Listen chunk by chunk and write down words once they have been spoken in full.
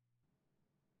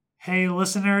Hey,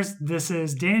 listeners, this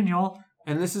is Daniel.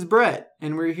 And this is Brett,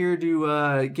 and we're here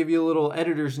to give you a little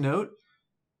editor's note.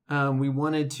 We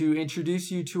wanted to introduce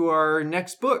you to our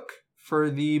next book for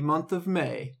the month of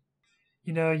May.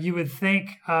 You know, you would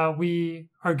think we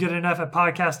are good enough at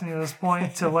podcasting at this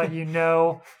point to let you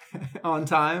know on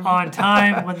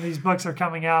time when these books are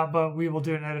coming out, but we will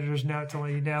do an editor's note to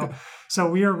let you know.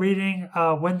 So we are reading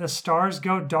When the Stars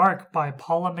Go Dark by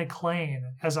Paula McLain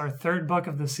as our third book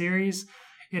of the series.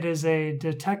 It is a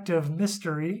detective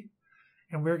mystery,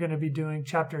 and we're going to be doing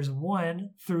chapters 1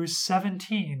 through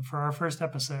 17 for our first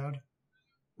episode.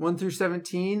 1 through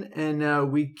 17, and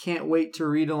we can't wait to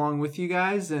read along with you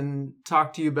guys and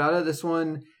talk to you about it.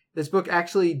 This book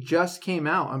actually just came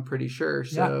out, I'm pretty sure.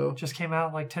 So yeah, just came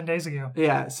out like 10 days ago.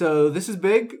 Yeah, so this is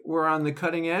big. We're on the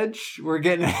cutting edge. We're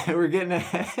getting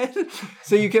ahead.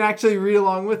 So you can actually read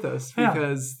along with us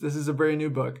because this is a brand new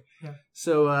book. Yeah.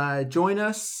 So join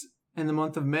us in the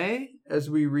month of May as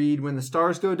we read When the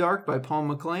Stars Go Dark by Paul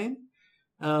McLain.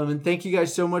 And thank you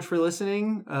guys so much for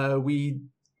listening. We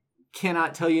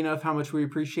cannot tell you enough how much we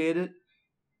appreciate it.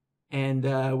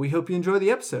 And we hope you enjoy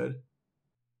the episode.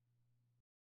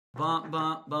 Bump,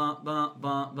 bump, bump, bump,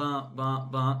 bump, bump,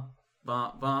 bump, bump,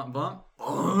 bump, bump, bump.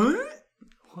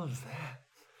 What is that?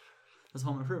 That's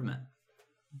Home Improvement.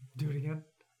 Do it again.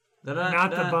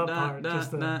 Not the bump part,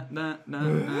 just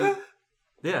the...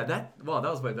 Yeah, that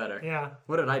was way better. Yeah.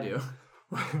 What did I do?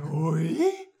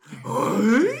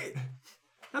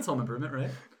 That's Home Improvement, right?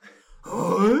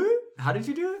 How did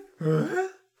you do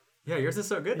it? Yeah, yours is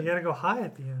so good. You gotta go high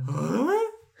at the end.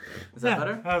 Is that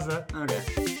better? How's that? Okay.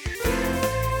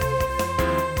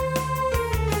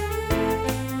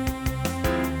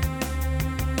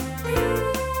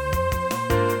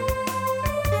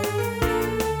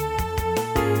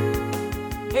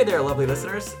 Hey there, lovely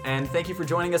listeners, and thank you for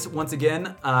joining us once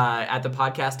again at the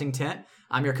podcasting tent.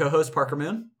 I'm your co-host, Parker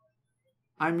Moon.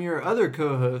 I'm your other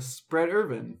co-host, Brett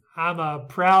Irvin. I'm a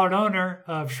proud owner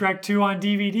of Shrek 2 on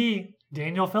DVD,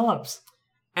 Daniel Phillips.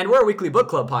 And we're a weekly book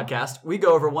club podcast. We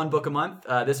go over one book a month.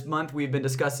 This month we've been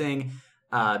discussing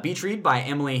Beach Read by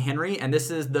Emily Henry, and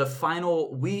this is the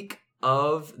final week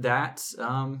of that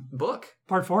book.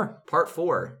 Part 4. Part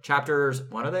 4. Chapters,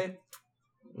 what are they?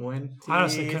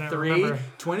 23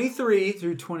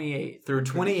 through 28. Through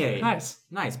 28.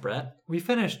 Nice, Brett. We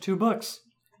finished 2 books.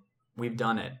 We've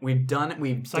done it. We've done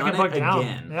it Second book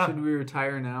again. Yeah. Should we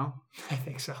retire now? I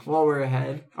think so. While we're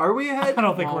ahead. Are we ahead? I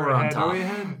don't think we're ahead. on top. Are we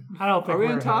ahead? I don't think Are we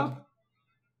we're on top?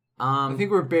 I I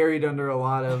think we're buried under a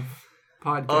lot of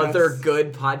podcasts. Other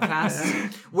good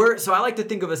podcasts. So I like to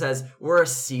think of us as we're a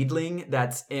seedling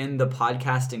that's in the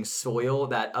podcasting soil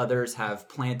that others have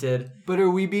planted. But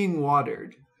are we being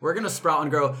watered? We're going to sprout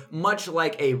and grow much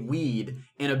like a weed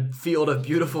in a field of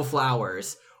beautiful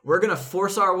flowers. We're going to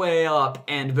force our way up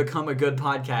and become a good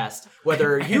podcast,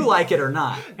 whether you like it or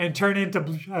not. And turn into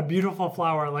a beautiful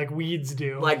flower like weeds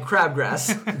do. Like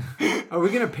crabgrass. Are we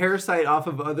going to parasite off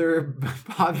of other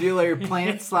popular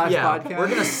plants /podcasts? We're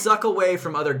going to suck away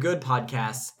from other good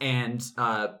podcasts and,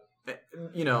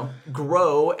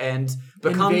 grow and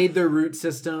become... Invade their root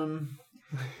system.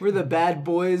 We're the bad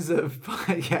boys of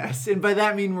podcasts. And by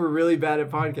that I mean we're really bad at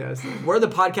podcasting. We're the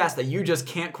podcast that you just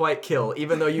can't quite kill,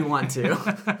 even though you want to.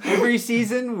 Every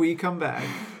season, we come back.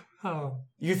 Oh.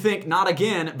 You think, not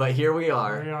again, but here we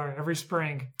are. Here we are, every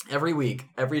spring. Every week,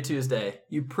 every Tuesday.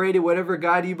 You pray to whatever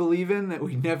God you believe in that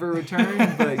we never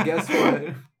return, but guess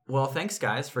what? Well, thanks,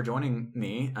 guys, for joining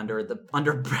me under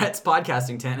Brett's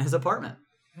podcasting tent in his apartment.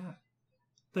 Yeah.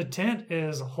 The tent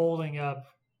is holding up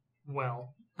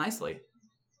well. Nicely.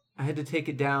 I had to take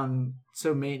it down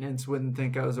so maintenance wouldn't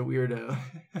think I was a weirdo.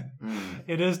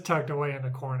 It is tucked away in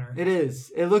the corner. It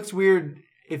is. It looks weird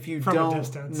if you From a don't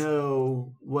distance.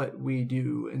 know what we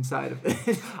do inside of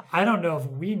it. I don't know if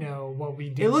we know what we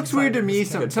do. It looks weird to me.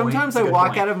 That's a good point. Sometimes That's a I good walk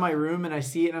point. out of my room and I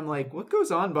see it and I'm like, what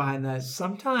goes on behind that?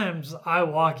 Sometimes I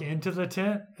walk into the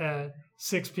tent at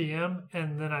 6 p.m.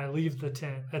 and then I leave the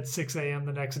tent at 6 a.m.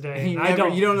 the next day.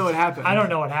 And you don't know what happened. I don't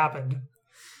know what happened.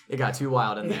 It got too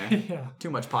wild in there. Yeah. Too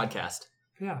much podcast.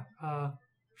 Yeah.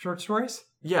 Short stories?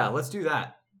 Yeah, let's do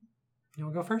that. You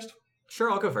want to go first?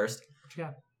 Sure, I'll go first. What you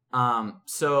got?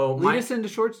 Lead us into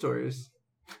short stories.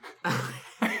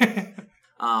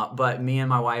 But me and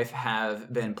my wife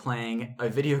have been playing a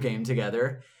video game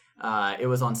together. It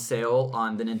was on sale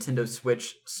on the Nintendo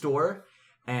Switch store,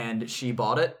 and she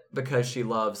bought it because she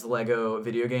loves Lego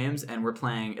video games, and we're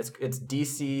playing. It's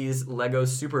DC's Lego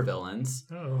Supervillains.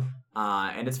 Oh.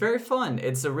 And it's very fun.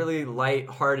 It's a really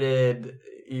light-hearted,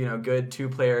 good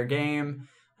 2-player game.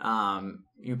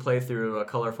 you play through a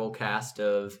colorful cast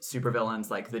of supervillains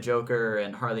like the Joker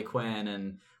and Harley Quinn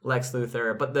and Lex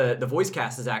Luthor, but the voice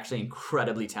cast is actually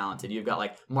incredibly talented. You've got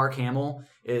like Mark Hamill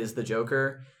is the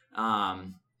Joker.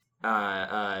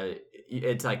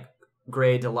 It's like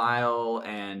Gray Delisle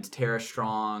and Tara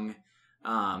Strong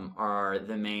are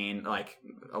the main, like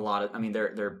a lot of. I mean,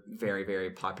 they're very,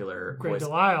 very popular. Gray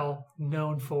Delisle,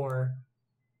 known for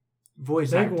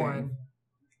voice big acting. one,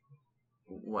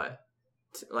 What?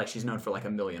 Like she's known for like a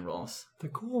million roles. the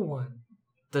cool one.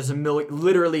 There's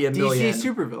literally a million. DC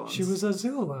supervillains. She was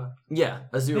Azula. Yeah,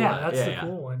 Azula. Yeah, that's the yeah.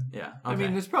 cool one. Yeah. I Okay.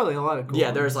 mean, there's probably a lot of cool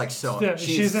Yeah, there's ones. like so. Yeah,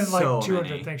 she's in like so 200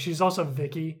 many. things. She's also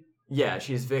Vicky. Yeah,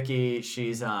 she's Vicky.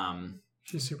 She's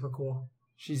She's super cool.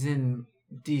 She's in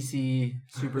DC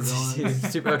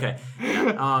supervillains. super okay.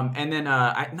 Yeah. And then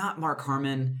not Mark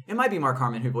Harmon. It might be Mark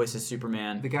Harmon who voices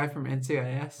Superman. The guy from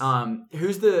NCIS.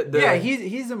 Who's the yeah, he's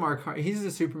a he's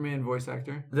a Superman voice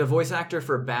actor. The voice actor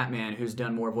for Batman who's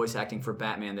done more voice acting for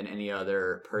Batman than any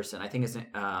other person. I think it's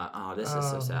this is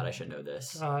so sad. I should know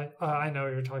this. I know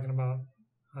what you're talking about.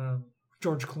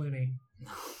 George Clooney.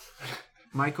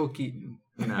 Michael Keaton.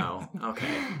 No. Okay.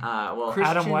 Well,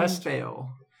 Christian Adam West? Bale.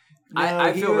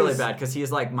 I feel really was- bad because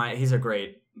he's like he's a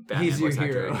great Batman He's your voice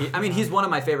actor. hero. He's one of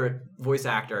my favorite voice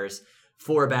actors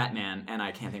for Batman, and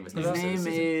I can't think of his name. His so name this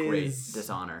is a great is-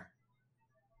 dishonor.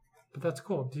 But that's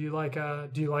cool. Do you like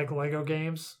Lego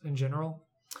games in general?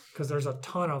 Because there's a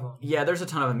ton of them. Yeah, there's a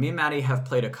ton of them. Me and Maddie have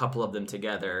played a couple of them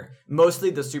together. Mostly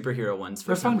the superhero ones for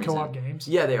They're some fun reason. co-op games.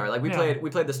 Yeah, they are. Like we Yeah.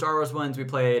 played the Star Wars ones. We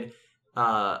played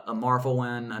a Marvel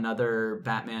one, another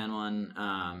Batman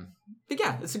one. But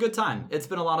yeah, it's a good time. It's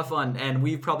been a lot of fun, and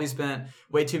we've probably spent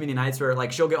way too many nights where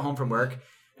like she'll get home from work,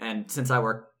 and since I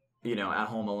work, at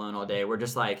home alone all day, we're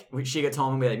just like she gets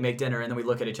home and we like make dinner, and then we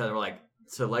look at each other. We're like,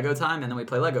 so Lego time, and then we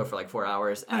play Lego for like 4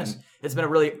 hours, Nice. and it's been a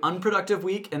really unproductive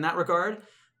week in that regard.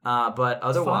 But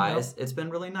otherwise, though. it's been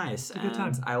really nice, a good and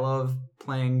time. I love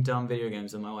playing dumb video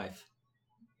games with my wife.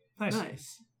 Nice.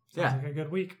 Nice. Yeah. Sounds like a good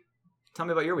week. Tell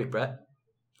me about your week, Brett,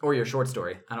 or your short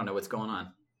story. I don't know what's going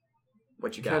on.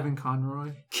 What you got? Kevin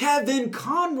Conroy. Kevin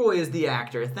Conroy is the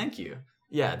actor. Thank you.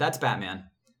 Yeah, that's Batman.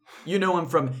 You know him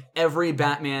from every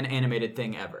Batman animated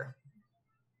thing ever.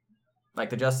 Like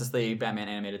the Justice League, Batman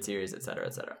animated series, etc.,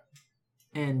 etc.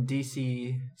 And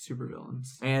DC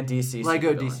supervillains. And DC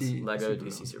Lego supervillains. DC Lego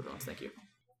supervillains. DC supervillains. Thank you.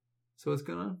 So what's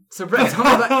going on? So Brett,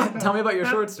 tell me about your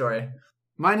short story.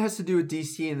 Mine has to do with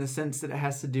DC in the sense that it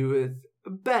has to do with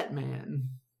Batman.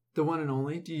 The one and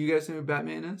only. Do you guys know who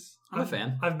Batman is? I'm a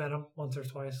fan. I've met him once or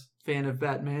twice. Fan of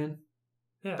Batman?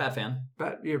 Yeah. Bat fan.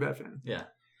 You're a Bat fan.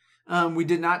 Yeah. We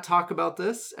did not talk about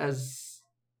this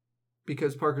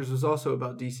because Parker's was also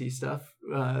about DC stuff.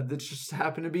 That just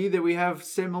happened to be that we have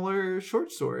similar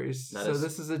short stories.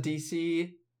 This is a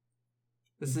DC.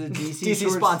 This is a DC DC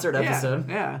sponsored Yeah, episode.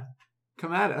 Yeah,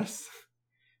 come at us,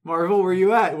 Marvel. Where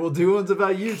you at? We'll do ones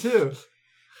about you too.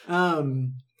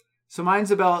 So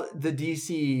mine's about the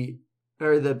DC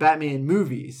or the Batman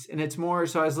movies, and it's more.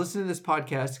 So I was listening to this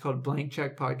podcast called Blank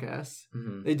Check Podcast.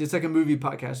 Mm-hmm. It's like a movie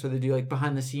podcast where they do like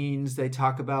behind the scenes. They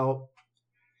talk about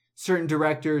certain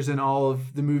directors and all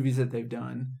of the movies that they've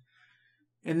done.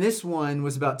 And this one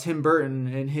was about Tim Burton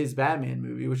and his Batman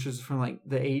movie, which was from like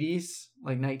the 80s,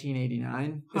 like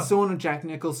 1989. Huh. It's the one with Jack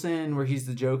Nicholson where he's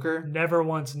the Joker. Never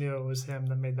once knew it was him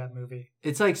that made that movie.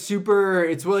 It's like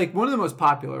it's like one of the most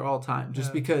popular all time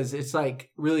just because it's like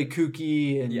really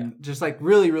kooky and just like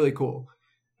really, really cool.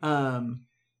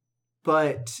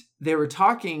 But they were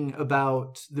talking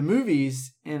about the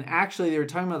movies, and actually they were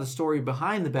talking about the story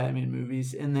behind the Batman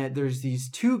movies, and that there's these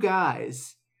two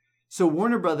guys. So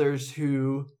Warner Brothers,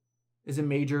 who is a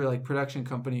major like production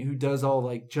company who does all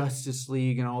like Justice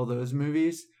League and all those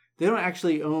movies, they don't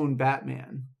actually own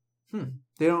Batman.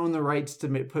 They don't own the rights to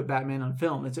put Batman on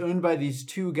film. It's owned by these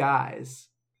two guys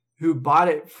who bought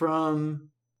it from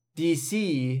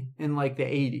DC in like the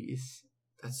 80s.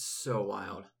 That's so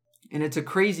wild. And it's a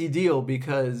crazy deal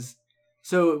because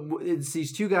it's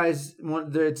these two guys.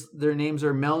 Their names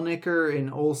are Melnicker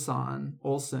and Olson.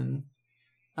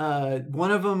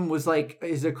 One of them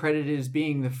is accredited as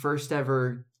being the first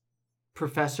ever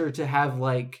professor to have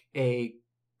like a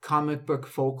comic book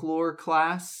folklore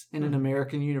class in an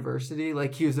American university.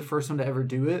 Like he was the first one to ever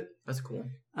do it. That's cool.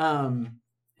 And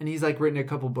he's like written a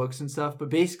couple books and stuff, but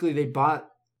basically they bought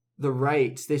the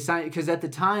rights. They signed because at the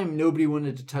time nobody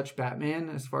wanted to touch Batman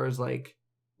as far as like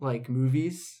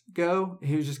movies go.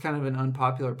 He was just kind of an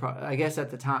unpopular I guess at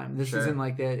the time. This is in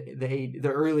like the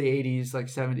early 80s, like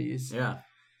 70s. Yeah.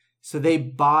 So they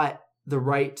bought the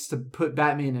rights to put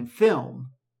Batman in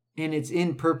film, and it's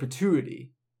in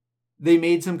perpetuity. they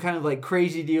made some kind of like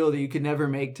crazy deal that you could never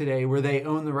make today where they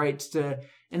own the rights to,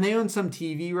 and they own some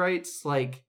TV rights,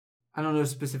 like, I don't know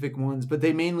specific ones, but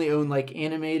they mainly own like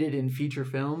animated and feature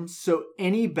films. So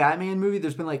any Batman movie,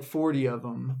 there's been like 40 of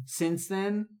them since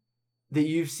then that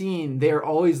you've seen, they're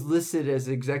always listed as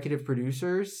executive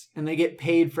producers and they get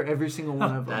paid for every single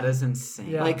one of them. That is insane.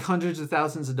 Yeah. Like hundreds of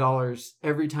thousands of dollars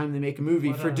every time they make a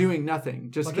movie for doing nothing,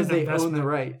 just what because an they own the investment.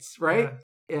 rights, right?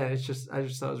 Yeah, I just thought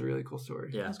it was a really cool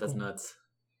story. Yeah, That's that's cool. nuts.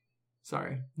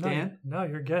 Sorry. No, Dan? No,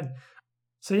 you're good.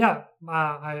 So yeah,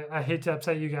 I hate to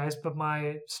upset you guys, but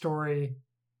my story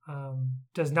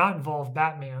does not involve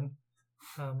Batman.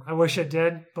 I wish it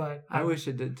did, but I wish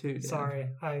it did too, Dan. Sorry,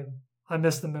 I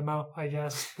missed the memo. I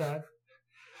guess that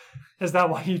is that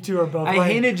why you two are both. I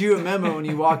wearing, handed you a memo when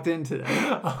you walked in today.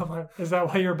 Is that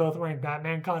why you're both wearing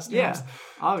Batman costumes? Yeah,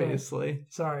 obviously.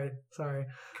 Sorry.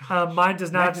 Mine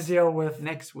does not have to deal with.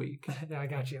 Next week. Yeah, I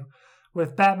got you.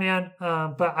 With Batman,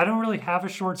 but I don't really have a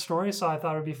short story, so I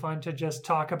thought it would be fun to just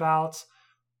talk about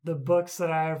the books that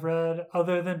I have read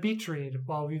other than Beach Read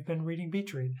while we've been reading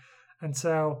Beach Read. And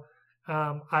so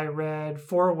I read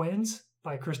Four Winds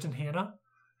by Kristen Hanna,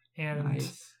 and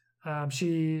Nice.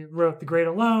 she wrote The Great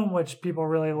Alone, which people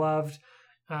really loved.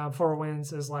 Four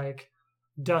Winds is like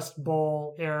Dust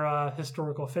Bowl era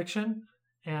historical fiction.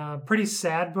 Pretty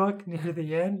sad book near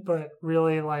the end, but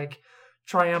really like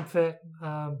triumphant,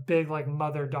 big like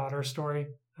mother-daughter story,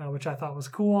 which I thought was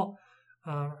cool.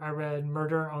 I read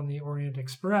Murder on the Orient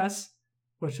Express,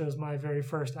 which was my very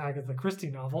first Agatha Christie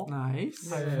novel.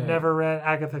 Nice. I've never read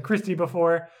Agatha Christie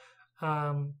before.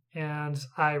 And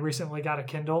I recently got a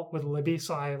Kindle with Libby,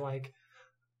 so I like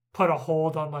put a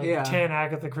hold on like 10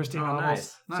 Agatha Christie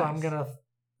novels. Nice. So I'm gonna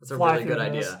That's a fly really good through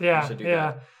idea. those. You Yeah, should do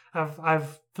yeah. that.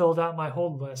 I've filled out my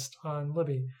hold list on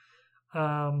Libby.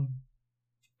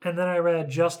 And then I read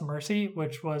Just Mercy,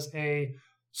 which was a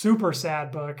super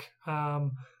sad book.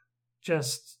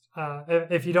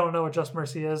 If you don't know what Just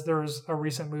Mercy is, there was a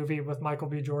recent movie with Michael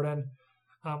B. Jordan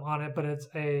on it, but it's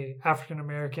a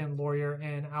African-American lawyer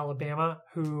in Alabama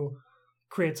who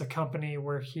creates a company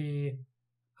where he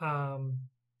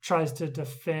tries to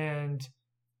defend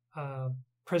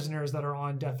prisoners that are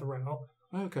on death row.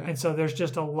 Okay. And so there's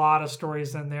just a lot of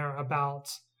stories in there about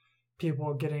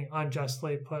people getting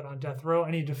unjustly put on death row,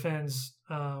 and he defends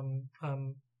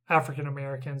African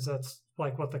Americans. That's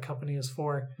like what the company is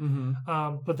for.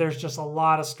 Mm-hmm. But there's just a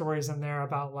lot of stories in there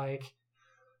about like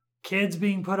kids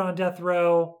being put on death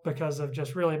row because of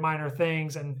just really minor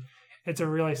things, and it's a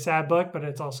really sad book, but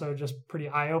it's also just pretty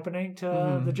eye-opening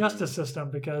to the justice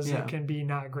system because it can be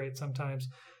not great sometimes.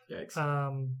 Yikes.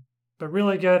 But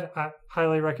really good. I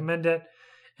highly recommend it.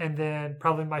 And then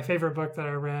probably my favorite book that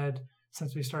I read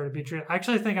since we started Beach Read. I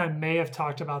actually think I may have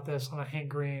talked about this on a Hank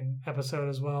Green episode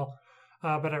as well.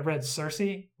 But I read Circe,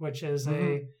 which is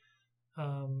a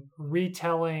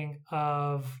retelling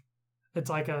of, it's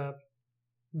like a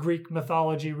Greek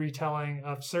mythology retelling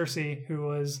of Circe, who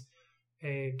was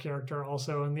a character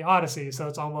also in the Odyssey. So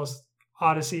it's almost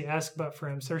Odyssey-esque, but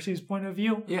from Circe's point of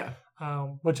view. Yeah.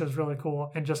 Which is really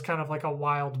cool and just kind of like a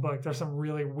wild book. There's some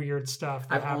really weird stuff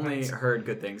that I've happens. only heard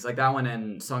good things. Like that one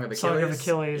and Song of Achilles. Song of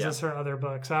Achilles Yeah. is her other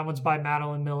book. So that one's by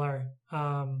Madeline Miller.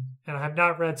 And I have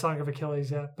not read Song of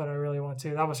Achilles yet, but I really want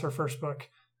to. That was her first book.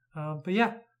 But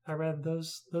yeah, I read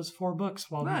those 4 books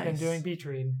while we've been doing Beach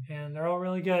Read, and they're all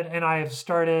really good. And I have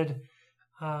started,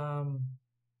 I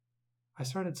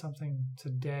started something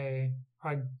today.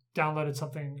 I downloaded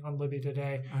something on Libby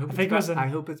today. I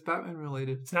hope it's Batman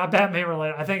related. It's not Batman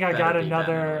related. I think I got Better be another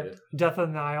Batman-related. Death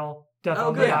on the Nile. Death Oh,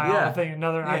 on the good, Nile. yeah. I think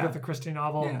another Yeah. Agatha Christie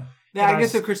novel. Yeah. And Yeah, I I guess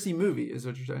s- the Christie movie is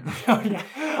what you're saying. Oh, yeah.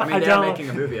 I mean, they're making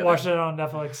a movie of watched it. it on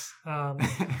Netflix.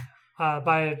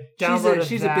 By downloaded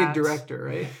she's that, a big director,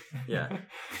 right? Yeah.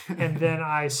 And then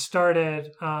I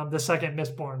started the second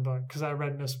Mistborn book because I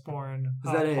read Mistborn.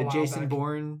 Is that a while Jason back.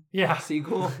 Bourne Yeah.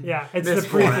 sequel? Yeah, it's the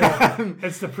Mistborn. prequel.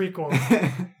 It's the prequel.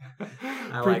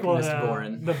 I like prequel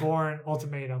Mistborn. The Bourne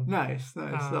Ultimatum. Nice.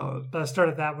 Solid. But I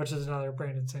started that, which is another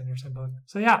Brandon Sanderson book.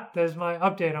 So yeah, there's my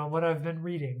update on what I've been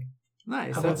reading.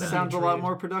 Nice. How That about the sounds a Beach lot Read?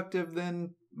 more productive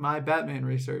than my Batman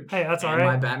research. Hey, that's all And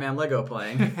my right. Batman Lego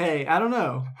playing. Hey, I don't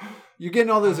know. You're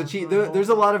getting all those There's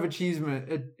a lot of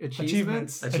achievements.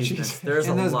 Achievements. Achievements. There's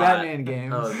in a those lot. Batman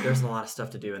games. Oh, there's a lot of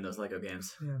stuff to do in those Lego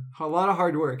games. A lot of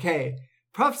hard work. Hey,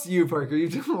 props to you, Parker.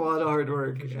 You've done a lot of hard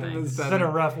work. in Thanks. those It's been Batman.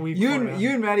 a rough week. You for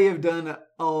and Maddie have done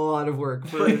a lot of work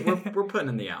for. We're putting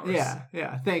in the hours.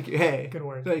 Yeah. Thank you. Hey, Good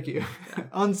work. Thank you.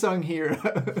 Unsung hero.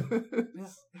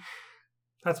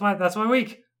 That's my week.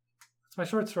 That's my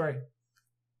short story.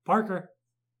 Parker,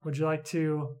 would you like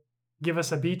to give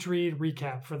us a beach read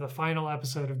recap for the final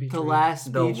episode of Beach The Read.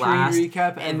 last The beach last- read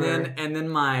recap And ever. then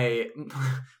my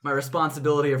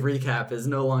responsibility of recap is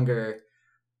no longer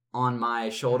on my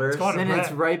shoulders. It's called Then Brett.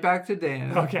 it's right back to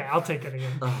Dan. Okay, I'll take it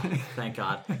again. Oh, thank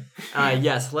God.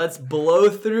 Yes, let's blow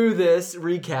through this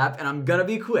recap, and I'm gonna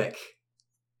be quick.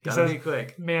 He Gotta says- be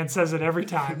quick. Man says it every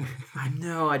time. I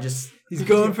know. He's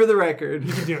going for the record.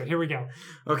 You can do it. Here we go.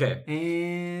 Okay.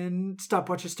 And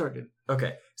stopwatch has started.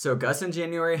 Okay. So Gus and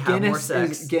January have more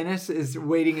sex. Guinness is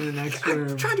waiting in the next room.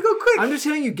 I'm trying to go quick. I'm just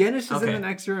telling you, Guinness is Okay. in the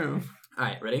next room. All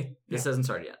right, ready? This Yeah. hasn't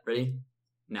started yet. Ready?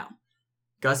 Now.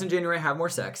 Gus and January have more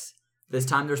sex. This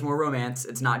time there's more romance.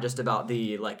 It's not just about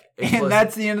the And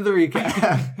that's the end of the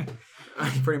recap.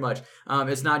 pretty much.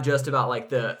 It's not just about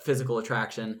the physical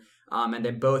attraction. And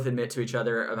they both admit to each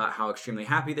other about how extremely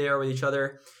happy they are with each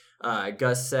other.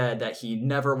 Gus said that he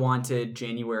never wanted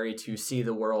January to see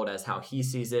the world as how he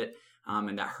sees it.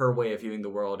 And that her way of viewing the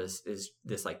world is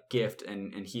this gift,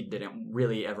 and he didn't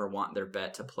really ever want their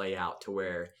bet to play out to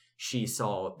where she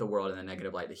saw the world in the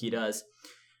negative light that he does.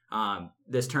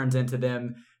 This turns into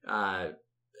them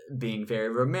being very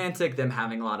romantic, them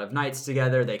having a lot of nights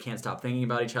together. They can't stop thinking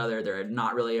about each other. They're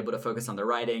not really able to focus on the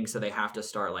writing, so they have to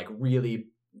start really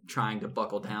trying to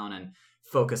buckle down and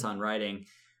focus on writing.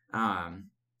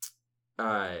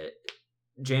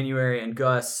 January and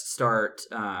Gus start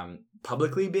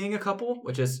publicly being a couple,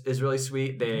 which is really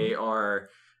sweet. They are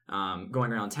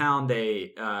going around town.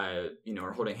 They are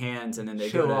holding hands, and then they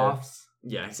go Show to offs.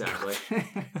 yeah, exactly.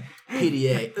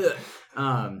 PDA.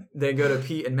 They go to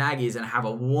Pete and Maggie's and have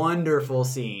a wonderful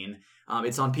scene.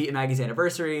 It's on Pete and Maggie's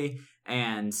anniversary,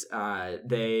 and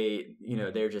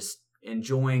they're just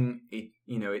enjoying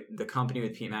the company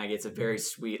with Pete and Maggie. It's a very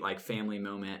sweet family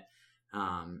moment.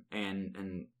 And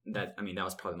that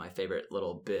was probably my favorite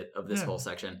little bit of this whole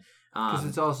section. Because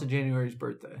it's also January's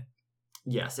birthday.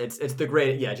 Yes, it's the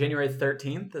great. Yeah, January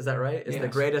 13th. Is that right? It's the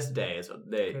Yes. greatest day. Is what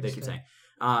they Greatest keep day. saying.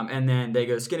 And then they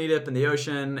go skinny dip in the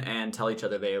ocean and tell each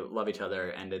other they love each other.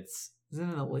 And it's Isn't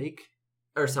it a lake?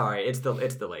 it's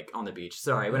the lake on the beach.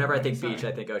 Sorry, whenever I think Sorry. beach,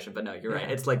 I think ocean. But no, you're right.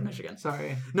 Yeah. It's Lake Michigan.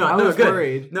 Sorry. No, I no, was good.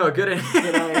 worried. No, good.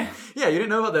 I- Yeah, you didn't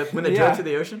know about when they Yeah. drove to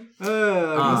the ocean.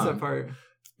 I missed that part.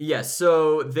 Yes.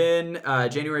 So then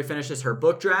January finishes her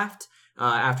book draft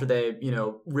after they,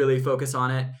 really focus on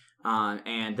it.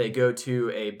 And they go to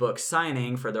a book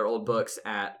signing for their old books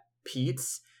at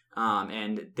Pete's.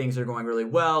 And things are going really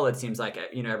well. It seems like,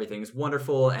 everything's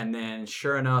wonderful. And then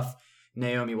sure enough,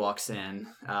 Naomi walks in,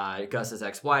 Gus's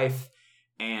ex-wife,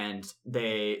 and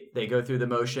they go through the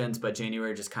motions, but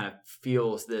January just kind of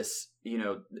feels this,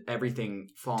 everything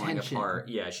falling Tension. apart.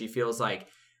 Yeah, she feels like,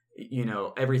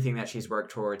 everything that she's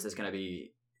worked towards is going to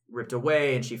be ripped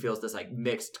away, and she feels this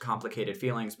mixed, complicated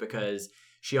feelings because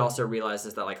she also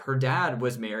realizes that her dad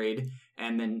was married,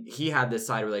 and then he had this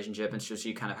side relationship, and so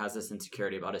she kind of has this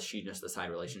insecurity about is she just the side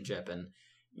relationship, and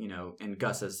in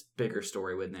Gus's bigger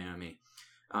story with Naomi.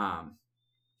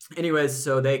 Anyways,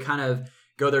 so they kind of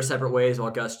go their separate ways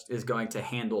while Gus is going to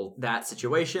handle that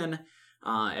situation.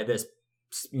 And this,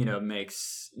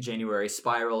 makes January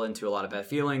spiral into a lot of bad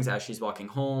feelings as she's walking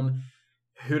home.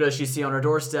 Who does she see on her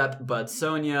doorstep but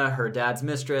Sonia, her dad's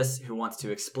mistress, who wants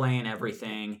to explain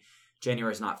everything.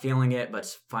 January's not feeling it, but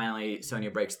finally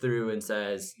Sonia breaks through and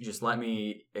says, just let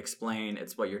me explain.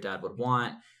 It's what your dad would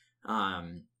want.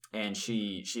 And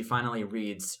she finally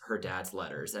reads her dad's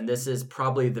letters. And this is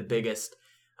probably the biggest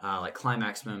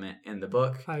climax moment in the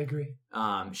book. I agree.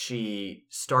 She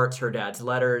starts her dad's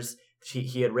letters.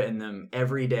 He had written them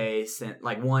every day since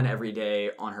one every day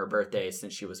on her birthday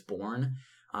since she was born.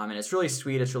 And it's really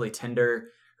sweet. It's really tender.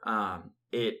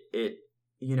 It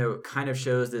kind of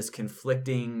shows this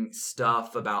conflicting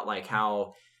stuff about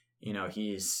how,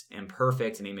 he's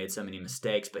imperfect and he made so many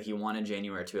mistakes, but he wanted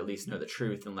January to at least know the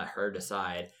truth and let her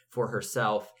decide for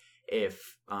herself if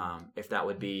that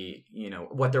would be,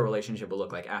 what their relationship would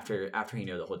look like after he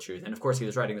knew the whole truth. And of course he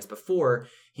was writing this before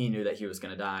he knew that he was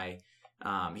going to die.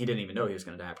 He didn't even know he was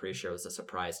going to die. I'm pretty sure it was a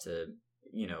surprise to,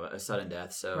 a sudden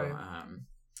death. So, Right.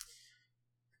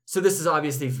 So this is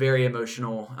obviously very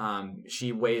emotional.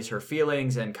 She weighs her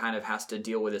feelings and kind of has to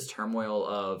deal with this turmoil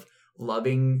of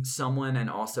loving someone and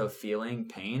also feeling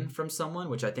pain from someone,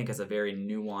 which I think is a very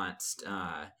nuanced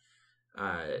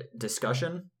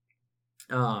discussion.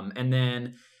 And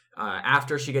then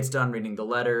after she gets done reading the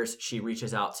letters, she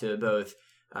reaches out to both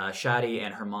Shadi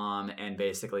and her mom and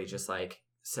basically just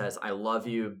says, "I love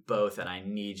you both and I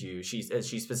need you." She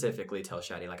specifically tells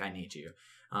Shadi, like, "I need you."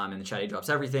 And then Shadi drops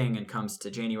everything and comes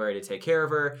to January to take care of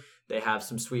her. They have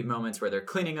some sweet moments where they're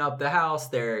cleaning up the house.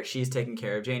 She's taking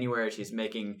care of January. She's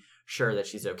making sure that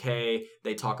she's okay.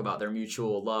 They talk about their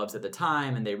mutual loves at the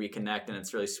time, and they reconnect, and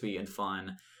it's really sweet and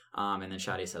fun. And then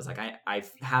Shadi says, like, I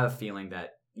have a feeling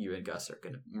that you and Gus are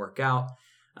going to work out.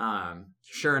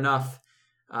 Sure enough,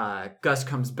 Gus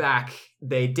comes back.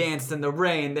 They dance in the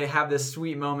rain. They have this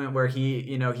sweet moment where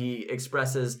he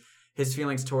expresses his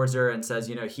feelings towards her and says,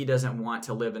 he doesn't want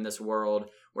to live in this world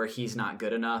where he's not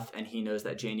good enough. And he knows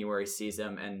that January sees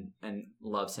him and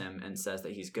loves him and says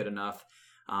that he's good enough.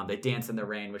 They dance in the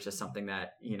rain, which is something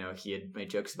that, he had made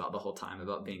jokes about the whole time,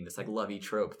 about being this like lovey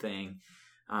trope thing.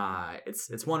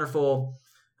 It's wonderful.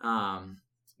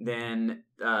 Then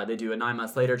they do a 9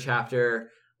 months later chapter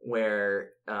where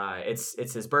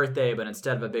it's his birthday, but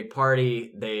instead of a big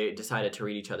party, they decided to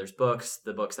read each other's books,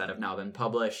 the books that have now been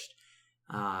published.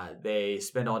 They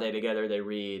spend all day together, they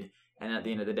read, and at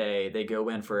the end of the day, they go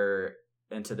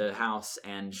into the house,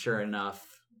 and sure enough,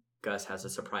 Gus has a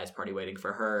surprise party waiting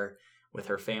for her with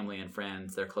her family and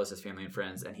friends, their closest family and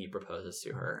friends, and he proposes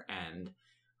to her. And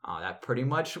that pretty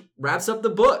much wraps up the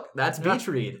book. That's Beach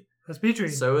Read. That's Beach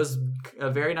Read. So it was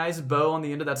a very nice bow on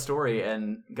the end of that story,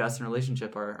 and Gus and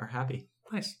relationship are happy.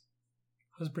 Nice.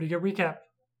 That was a pretty good recap.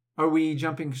 Are we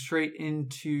jumping straight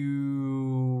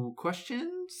into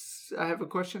questions? I have a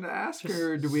question to ask,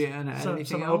 or do we add anything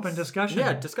some else? open discussion?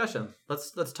 Yeah, discussion.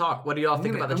 Let's talk. What do y'all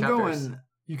think about the chapters?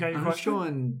 You got your I'm question?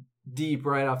 going deep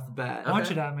right off the bat.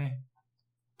 Launch it at me.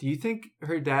 Do you think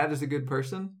her dad is a good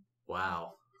person?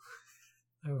 Wow.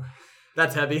 Oh.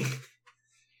 That's heavy.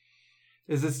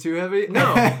 Is this too heavy?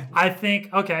 No. I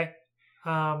think, okay.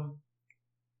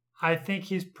 I think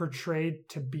he's portrayed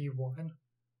to be one.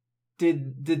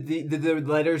 Did the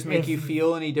letters make you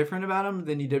feel any different about him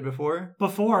than you did before?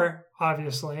 Before,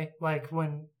 obviously, like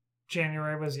when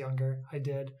January was younger, I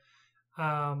did.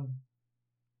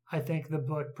 I think the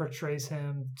book portrays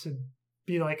him to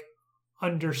be like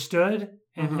understood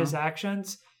in his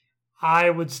actions. I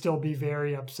would still be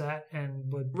very upset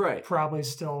and would probably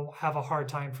still have a hard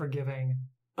time forgiving.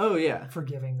 Oh yeah,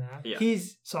 forgiving that. Yeah.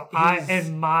 If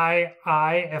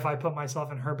I put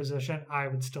myself in her position, I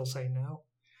would still say no.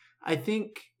 I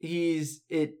think you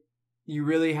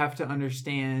really have to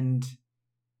understand.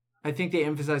 I think they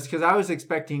emphasize, because I was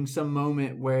expecting some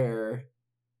moment where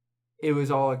it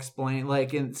was all explained,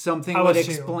 like and something would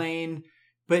explain.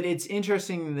 But it's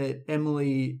interesting that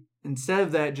Emily, instead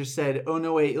of that, just said, "Oh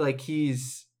no, wait!" Like she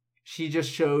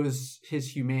just shows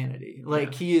his humanity.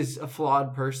 Like he is a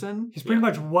flawed person. He's pretty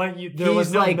much what you. There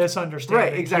was no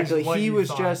misunderstanding. Right? Exactly. He was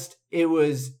thought. Just. It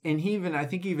was, and I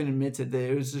think he even admits it,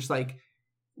 that it was just like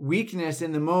weakness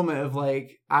in the moment of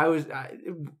like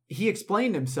he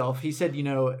explained himself. He said,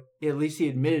 at least he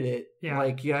admitted it. Yeah.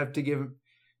 Like you have to give him,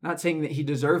 not saying that he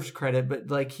deserves credit, but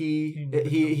like he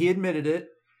admitted it.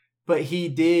 But he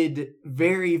did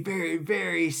very, very,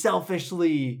 very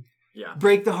selfishly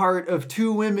break the heart of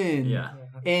two women. Yeah.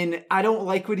 And I don't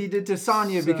like what he did to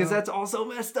Sonya because that's also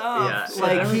messed up. Yeah.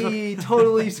 Like he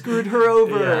totally screwed her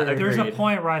over. Yeah, there's a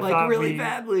point where I thought really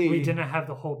badly. We didn't have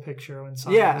the whole picture when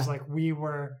Sonya was like, we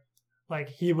were like,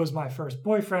 he was my first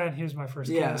boyfriend, he was my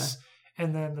first kiss.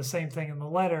 And then the same thing in the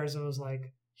letters, it was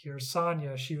like, here's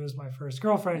Sonya, she was my first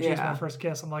girlfriend, she was my first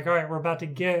kiss. I'm like, all right, we're about to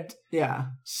get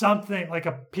something, like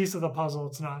a piece of the puzzle.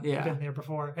 It's not been there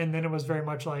before. And then it was very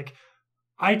much like,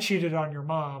 I cheated on your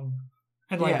mom.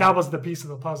 And like that was the piece of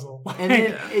the puzzle. And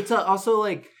then it's also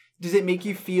like, does it make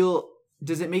you feel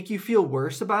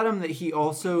worse about him that he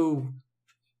also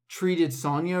treated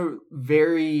Sonya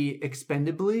very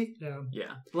expendably?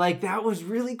 Yeah. Like that was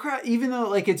really crap. Even though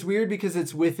like it's weird because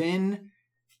it's within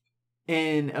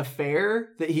an affair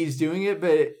that he's doing it,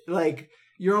 but like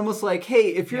you're almost like,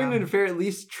 hey, if you're in an affair, at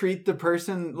least treat the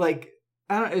person like,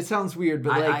 I don't. It sounds weird,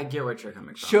 but I get what you're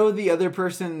coming from. Show the other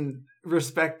person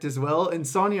respect as well. And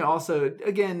Sonya also,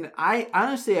 again,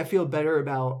 I feel better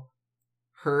about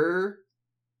her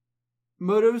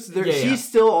motives. She's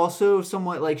still also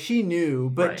somewhat like she knew,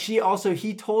 but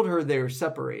he told her they were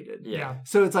separated. Yeah.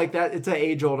 So it's like that. It's an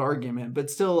age-old argument, but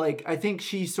still, like I think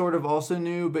she sort of also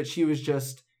knew, but she was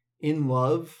just in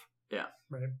love. Yeah.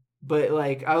 Right. But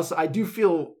like I do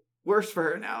feel worse for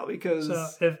her now because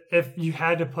if you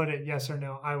had to put it yes or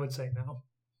no, I would say no.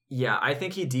 Yeah, I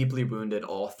think he deeply wounded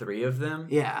all three of them.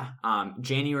 Yeah.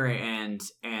 January and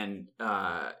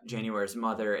January's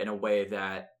mother in a way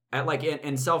that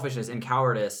in selfishness and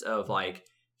cowardice of like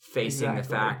facing the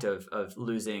fact of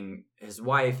losing his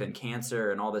wife and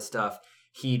cancer and all this stuff,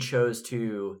 he chose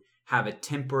to have a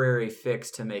temporary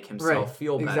fix to make himself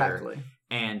feel better. Exactly.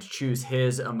 and choose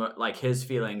his his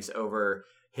feelings over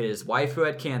his wife who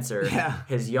had cancer, Yeah.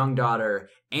 his young daughter,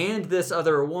 and this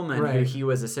other woman who Right. he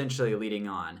was essentially leading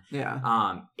on.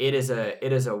 Yeah. It is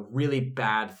a really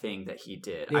bad thing that he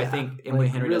did. I Yeah, think Emily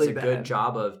like, Henry really does a good bad.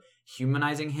 job of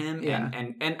humanizing him, Yeah.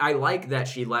 and I like that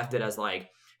she left it as like,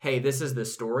 hey, this is the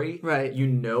story. Right. You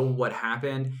know what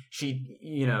happened. She,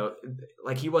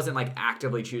 like he wasn't like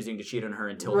actively choosing to cheat on her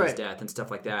until his Right. death and stuff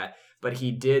like that, but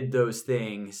he did those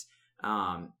things.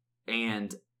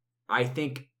 And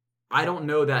I don't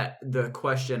know that the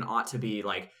question ought to be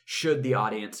like, should the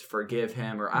audience forgive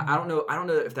him? Or I don't know. I don't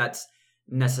know if that's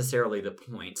necessarily the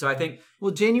point. So I think,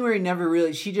 Well, January never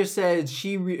really. She just said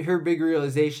her big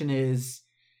realization is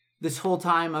this whole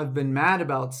time I've been mad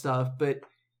about stuff, but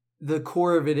the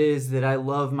core of it is that I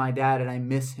love my dad and I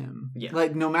miss him. Yeah.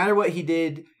 Like no matter what he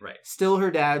did, right. still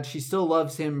her dad. She still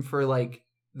loves him for like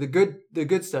the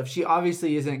good stuff. She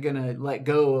obviously isn't gonna let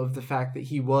go of the fact that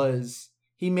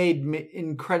he made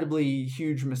incredibly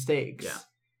huge mistakes. Yeah.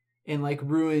 And like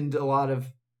ruined a lot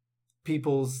of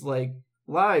people's like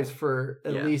lives for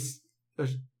at least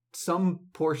some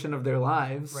portion of their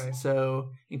lives. Right.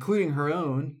 So including her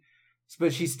own,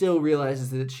 but she still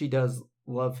realizes that she does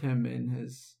love him in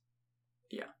his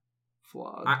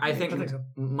flaws. I think so.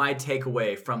 my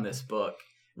takeaway from this book,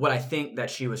 what I think that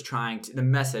she was trying to, the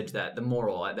message the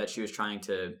moral that she was trying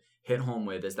to hit home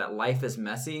with is that life is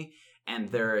messy and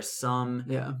there is some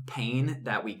pain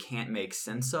that we can't make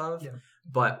sense of,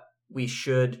 but we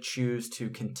should choose to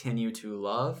continue to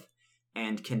love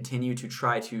and continue to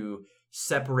try to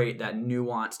separate that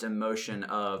nuanced emotion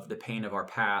of the pain of our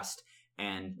past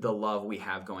and the love we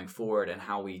have going forward and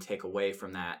how we take away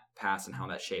from that past and how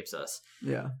that shapes us.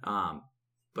 Yeah.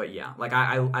 But yeah, like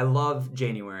I love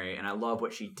January and I love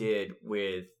what she did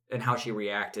with and how she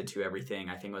reacted to everything.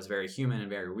 I think it was very human and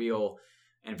very real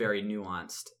and very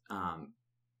nuanced.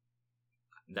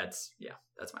 That's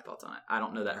my thoughts on it. I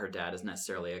don't know that her dad is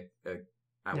necessarily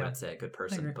I wouldn't say a good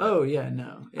person. But Oh yeah,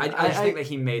 no. I just think that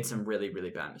he made some really,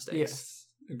 really bad mistakes. Yes,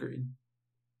 agreed.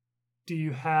 Do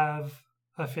you have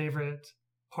a favorite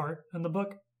part in the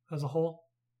book as a whole?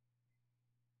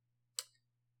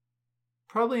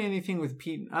 Probably anything with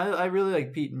Pete. I really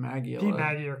like Pete and Maggie a lot. Pete and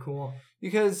Maggie are cool.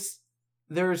 Because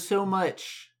there's so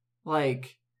much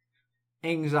like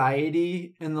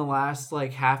anxiety in the last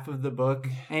like half of the book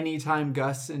anytime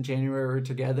Gus and January were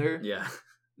together. Yeah.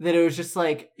 That it was just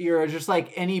like you're just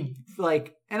like any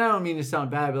like, and I don't mean to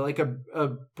sound bad, but like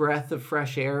a breath of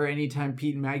fresh air anytime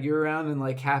Pete and Maggie were around and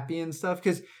like happy and stuff,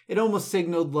 because it almost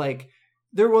signaled like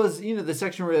there was, the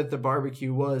section where at the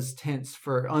barbecue was tense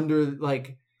for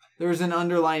there was an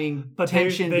underlining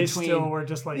tension they between. Still were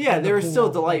just like They were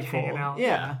still pool, like, delightful. hanging out.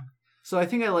 Yeah. So I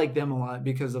think I like them a lot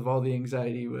because of all the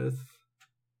anxiety with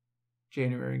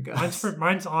January and Gus.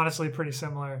 Mine's honestly pretty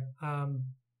similar.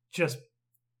 Just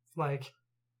like,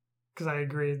 because I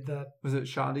agreed that. Was it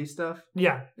shoddy stuff?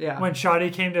 Yeah. Yeah. When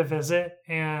Shadi came to visit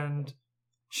and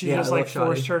she just like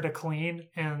forced her to clean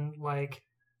and like.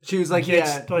 She was like,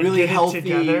 really healthy.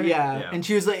 Yeah. And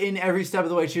she was like, in every step of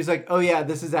the way, she was like, oh yeah,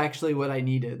 this is actually what I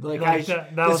needed. Like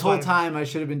this whole time I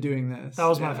should have been doing this. That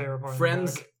was my favorite part.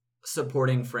 Friends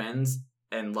supporting friends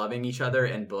and loving each other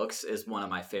in books is one of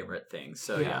my favorite things.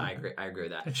 So yeah, I agree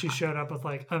with that. And she showed up with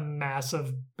like a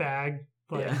massive bag,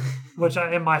 which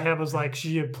in my head was like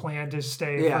she had planned to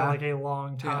stay for like a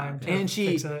long time. Yeah. And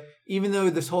she, even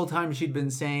though this whole time she'd been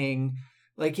saying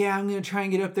like, I'm going to try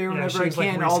and get up there whenever I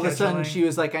can. Like, all of a sudden she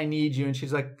was like, I need you. And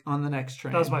she's like on the next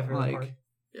train. That was my favorite part.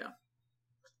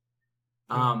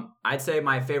 Yeah. I'd say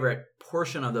my favorite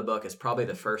portion of the book is probably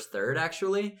the first third,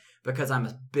 actually, because I'm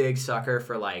a big sucker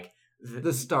for like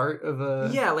the start of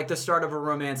a like the start of a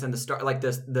romance and the start like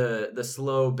the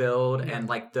slow build and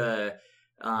like the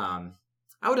I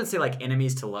wouldn't say like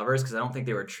enemies to lovers because I don't think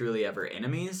they were truly ever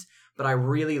enemies, but I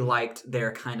really liked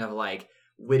their kind of like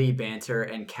witty banter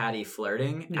and catty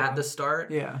flirting at the start.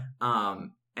 Yeah.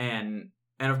 And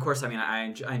of course, I mean, I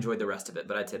enjoyed the rest of it,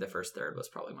 but I'd say the first third was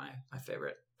probably my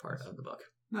favorite part of the book.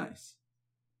 Nice.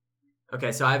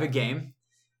 Okay, so I have a game,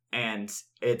 and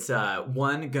it's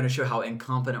one, going to show how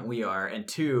incompetent we are, and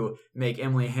two, make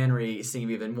Emily Henry seem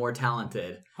even more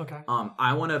talented. Okay.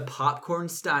 I want to popcorn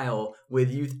style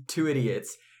with you two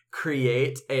idiots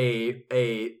create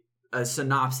a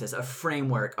synopsis, a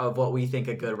framework of what we think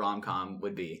a good rom-com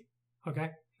would be.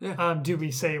 Okay. Yeah. Do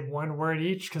we say one word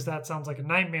each? Because that sounds like a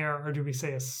nightmare. Or do we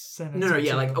say a sentence? No.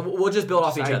 Yeah, like we'll just build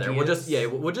off each other.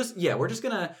 Ideas. We're just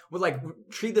gonna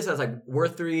treat this as like we're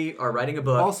three are writing a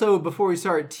book. Also, before we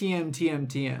start,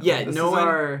 TM. Yeah, this no is one.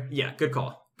 Our, yeah, good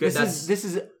call. Good. This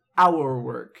is our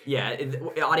work. Yeah,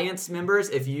 audience members,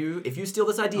 if you steal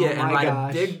this idea Oh and my write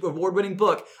gosh. a big award-winning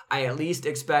book, I at least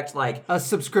expect like, A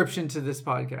subscription to this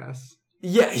podcast.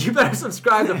 yeah, you better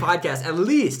subscribe to the podcast at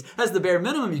least. That's the bare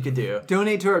minimum you could do.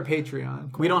 Donate to our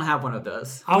Patreon. We don't have one of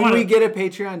those. When we get a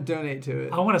Patreon, donate to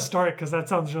it. I want to start because that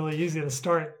sounds really easy to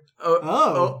start.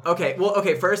 Oh. Okay. Well,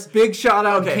 okay. First, Big shout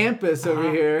out Okay. campus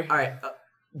over here. all right.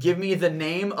 Give me the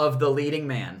name of the leading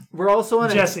man. We're also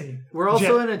in Jesse. We're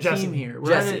also in a Jesse. team here.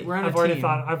 Jesse. We're on a I've already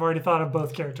team. thought of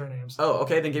both character names. Oh,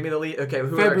 okay. Then give me the lead. Okay,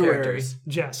 who are our February. characters?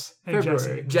 Jess and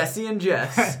February. Jesse. Jesse and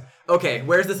Jess. Okay,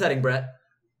 where's the setting, Brett?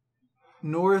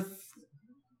 North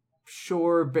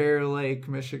Shore Bear Lake,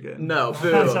 Michigan. No,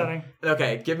 That boo. setting.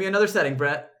 Okay, give me another setting,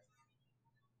 Brett.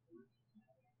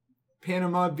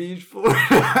 Panama Beach, Florida.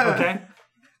 Okay.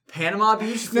 Panama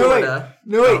Beach, No, wait. Florida.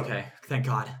 No, wait. Okay, thank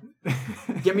God.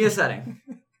 Give me a setting.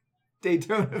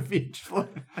 Daytona Beach,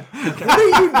 Florida. What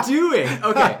are you doing?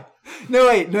 Okay. No,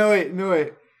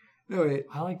 wait.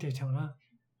 I like Daytona.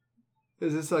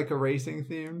 Is this like a racing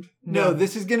themed? No. No,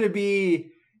 this is going to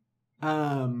be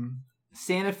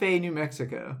Santa Fe, New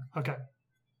Mexico. Okay.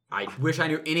 I wish I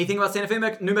knew anything about Santa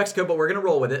Fe, New Mexico, but we're going to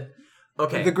roll with it.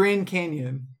 Okay. The Grand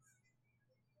Canyon.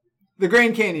 The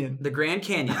Grand Canyon. The Grand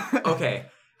Canyon. Okay.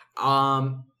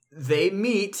 They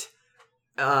meet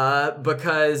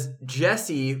because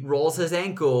Jesse rolls his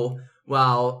ankle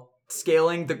while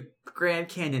scaling the Grand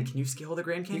Canyon. Can you scale the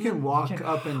Grand You Canyon? can walk You can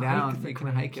up and hike down. the You can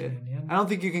Grand hike it. Canyon. I don't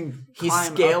think you can. He's climb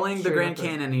up scaling the straight Grand up it.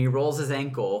 Canyon and he rolls his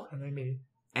ankle And they meet.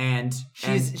 and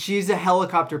She's a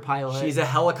helicopter pilot. she's a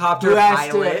helicopter who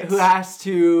pilot has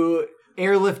to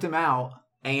airlift him out.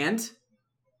 and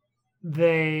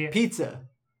They Pizza.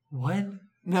 what?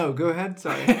 No, go ahead.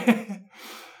 Sorry.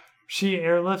 She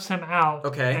airlifts him out.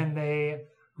 Okay. And they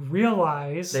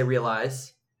realize they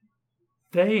realize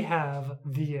they have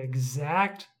the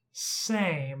exact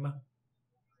same.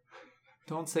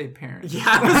 Don't say parents. yeah,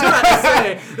 I was about to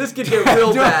say this could get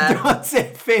real bad. Don't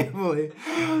say family.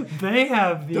 They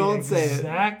have the Don't say it.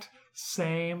 exact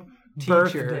same Teacher.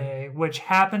 birthday, which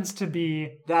happens to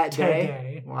be That day.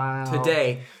 today. Wow.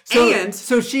 Today. So,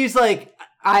 So she's like,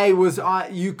 I was on.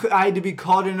 I had to be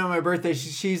called in on my birthday.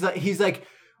 He's like,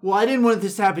 well, I didn't want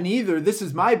this to happen either. This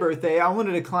is my birthday. I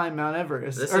wanted to climb Mount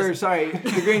Everest.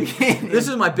 The Grand Canyon. this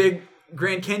is my big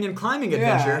Grand Canyon climbing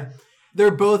adventure. Yeah.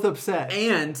 They're both upset.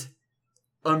 And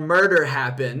a murder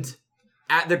happened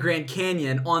at the Grand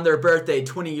Canyon on their birthday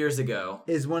 20 years ago.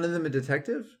 Is one of them a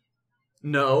detective?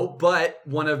 No, but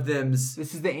one of them's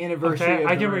This is the anniversary. Okay,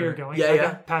 of I the get where murder. you're going. Yeah, Okay,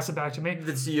 yeah. Pass it back to me.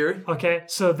 that's your. Okay,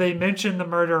 so they mention the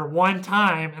murder one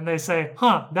time and they say,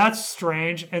 huh, that's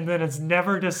strange. And then it's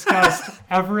never discussed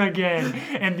ever again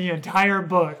in the entire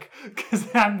book because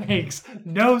that makes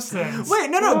no sense.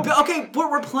 Wait, no. Okay,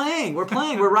 we're playing.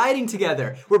 We're writing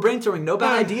together. We're brainstorming. No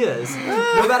bad ideas.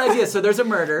 No bad ideas. So there's a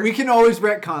murder. We can always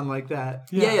retcon like that.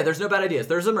 yeah, there's no bad ideas.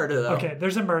 There's a murder, though. Okay,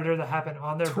 there's a murder that happened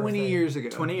on their 20 birthday. years ago.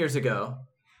 20 years ago.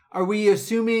 Are we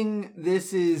assuming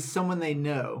this is someone they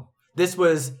know? This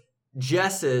was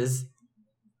Jess's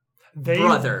They,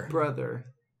 brother.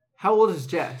 How old is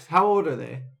Jess? How old are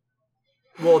they?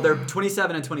 Well, they're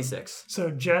 27 and 26.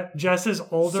 So Jess's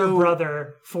older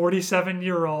brother,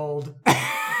 47-year-old.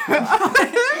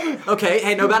 Okay,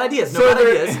 hey, no bad ideas. No So bad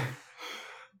they're- ideas.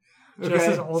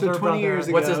 Jess's so older 20 brother. years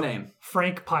ago. What's his name?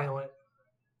 Frank Pilot.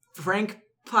 Frank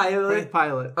Pilot. Frank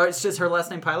Pilot. Oh, it's just her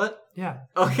last name Pilot? Yeah.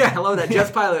 Okay, I love that.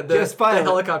 Jess Pilot, the Jess Pilot.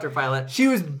 helicopter pilot. She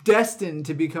was destined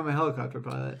to become a helicopter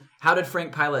pilot. How did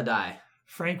Frank Pilot die?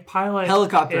 Frank Pilot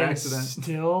Helicopter is accident.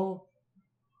 still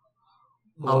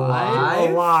Alive?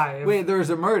 alive. Wait, there was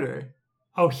a murder.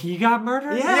 Oh, he got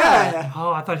murdered? Yeah.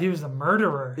 Oh, I thought he was the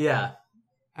murderer. Yeah.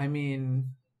 I mean,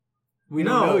 we no,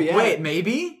 don't know yet. wait,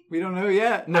 maybe? We don't know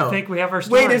yet. No. I think we have our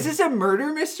story. Wait, is this a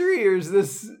murder mystery or is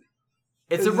this...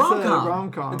 It's is a this rom-com.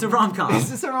 rom-com? It's a rom-com. Is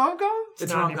this a rom-com?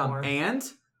 It's a not rom-com. anymore.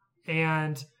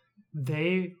 And?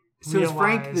 they So is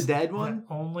Frank the realized dead one?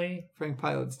 that only Frank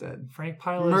Pilot's dead. Frank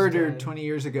Pilot is Murdered dead. 20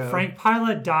 years ago. Frank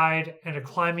Pilot died in a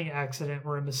climbing accident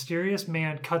where a mysterious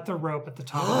man cut the rope at the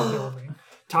top of the building,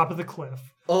 top of the cliff.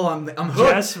 Oh, I'm hooked.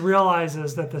 Jess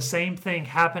realizes that the same thing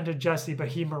happened to Jesse, but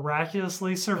he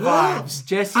miraculously survives.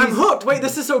 Jesse's... I'm hooked. Wait,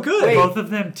 this is so good. Wait. Both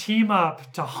of them team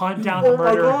up to hunt down the Oh my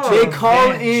murderer. God. to They call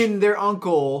avenge- in their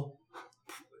uncle,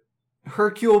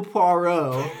 Hercule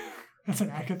Poirot. It's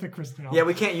an Agatha Christie novel. Yeah,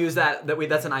 we can't use that.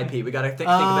 That's an IP. We got to think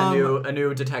of a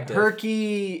new detective.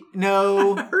 Herky...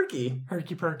 No. Herky.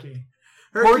 Herky Perky.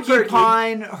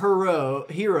 Porcupine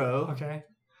Hero. Okay.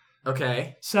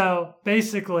 Okay. So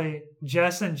basically,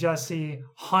 Jess and Jesse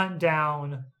hunt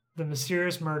down the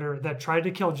mysterious murderer that tried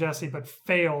to kill Jesse but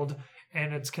failed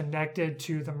and it's connected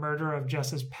to the murder of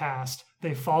Jess's past.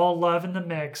 They fall in love in the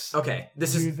mix. Okay,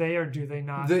 this Do is they or do they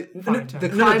not? The find him?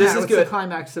 climax, No, this is what's good. the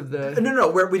climax of the... no.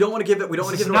 We don't want to give it. We don't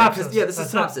want to give it away. 'Cause, synopsis. Yeah, this is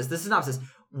That's synopsis. This is synopsis.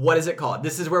 What is it called?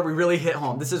 This is where we really hit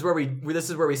home. This is where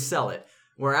we sell it.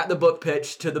 We're at the book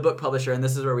pitch to the book publisher, and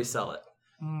this is where we sell it.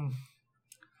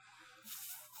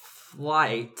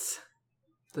 Flight.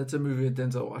 That's a movie with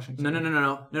Denzel Washington.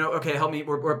 No. Okay, help me.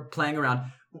 We're playing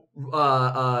around.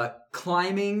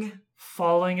 Climbing.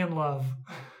 Falling in love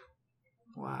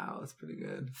Wow, that's pretty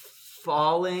good.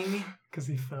 Falling. because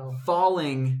he fell.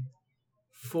 Falling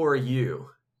for you.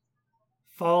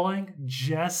 Falling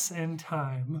Jess in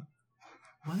time.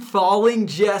 Falling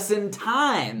Jess in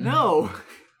time. No.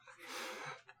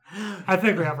 I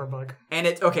think we have our book. And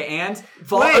it's okay.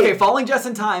 Wait. Falling Jess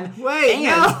in time. Wait,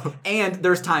 no. And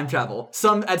there's time travel.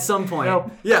 At some point.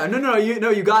 Nope. Yeah. No.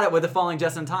 You got it with the Falling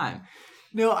Jess in time.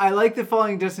 No, I like the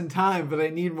falling just in time, but I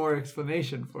need more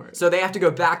explanation for it. So they have to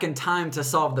go back in time to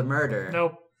solve the murder.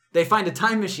 Nope. They find a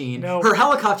time machine. Nope. Her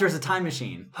helicopter is a time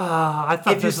machine. I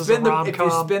thought If you this was a spin the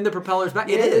rom-com. propellers back,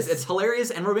 Yes. it is. It's hilarious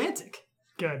and romantic.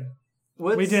 Good.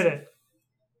 What's... We did it.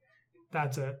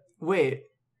 That's it. Wait.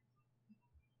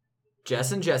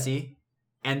 Jess and Jesse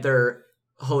and their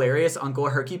hilarious uncle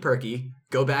Herky Perky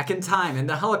go back in time in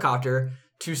the helicopter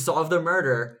to solve the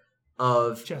murder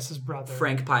of Jess's brother.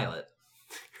 Frank Pilot,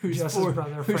 Who's Jess's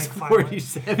brother, who's Frank Pilot.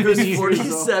 47 who's years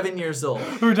 47 years old.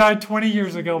 Who died 20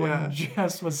 years ago Yeah. when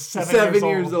Jess was 7 7 years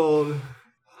old. years old.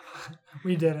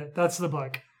 We did it. That's the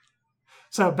book.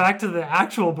 So back to the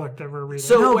actual book that we're reading.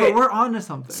 So No, wait. but we're on to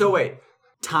something. So wait,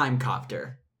 Time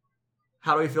Copter.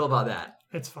 How do we feel about that?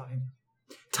 It's fine.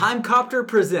 Time Copter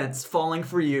presents Falling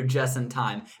for You, Jess in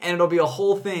Time, and it'll be a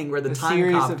whole thing where the a Time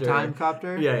series Copter. of Time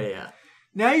Copter? Yeah.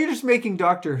 Now you're just making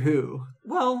Doctor Who,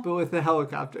 Well, but with the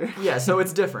helicopter. yeah. So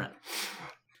it's different.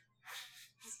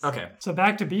 Okay, So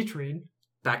back to Beach Read.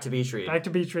 back to Beach Read. Back to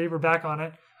Beach Read. We're back on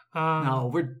it.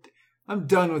 No, I'm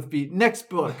done with Beat. Next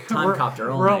book. Time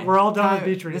Copter We're only. all done with Time-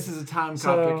 Beach Read. This is a Time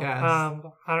So, Copter cast.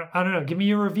 I don't know. Give me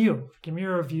your review. Give me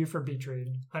a review for Beach Read.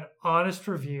 An honest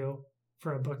review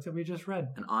for a book that we just read.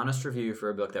 An honest review for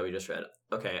a book that we just read.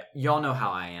 Okay, y'all know how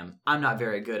I am. I'm not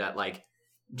very good at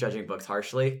judging books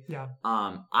harshly. Yeah.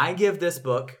 I give this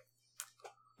book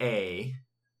a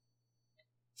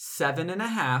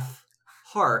 7.5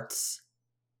 hearts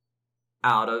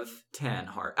out of 10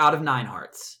 heart out of 9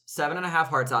 hearts. 7.5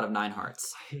 hearts out of 9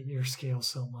 hearts. I hate your scale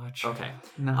so much. Okay.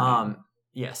 No.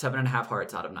 Yeah, 7.5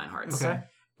 hearts out of 9 hearts. Okay.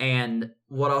 And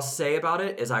what I'll say about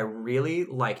it is I really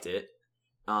liked it.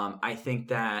 I think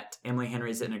that Emily Henry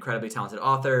is an incredibly talented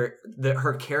author.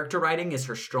 Her character writing is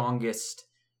her strongest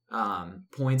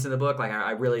points in the book.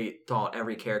 I really thought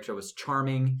every character was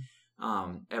charming.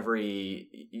 How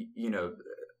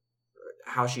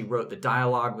she wrote the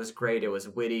dialogue was great. It was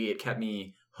witty. It kept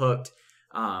me hooked.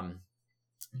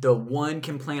 The one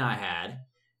complaint I had,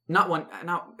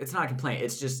 it's not a complaint.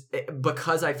 It's just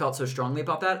because I felt so strongly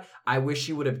about that. I wish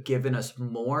she would have given us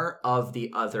more of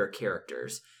the other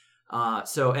characters.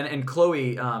 And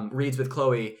Chloe, Reads with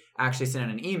Chloe, actually sent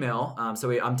in an email.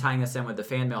 I'm tying this in with the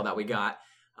fan mail that we got.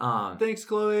 Thanks,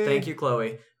 Chloe. Thank you,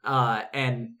 Chloe.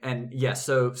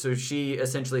 So she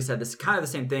essentially said this kind of the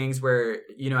same things where,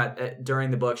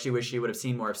 during the book, she wished she would have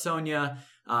seen more of Sonia,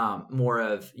 more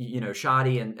of,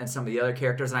 Shadi and some of the other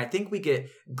characters. And I think we get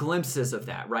glimpses of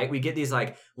that, right? We get these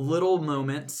little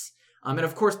moments. And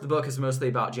of course the book is mostly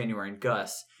about January and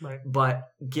Gus, Right. but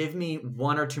give me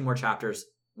 1 or 2 more chapters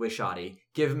with Shadi.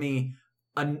 Give me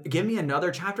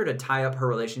another chapter to tie up her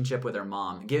relationship with her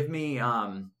mom. Give me,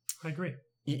 I agree.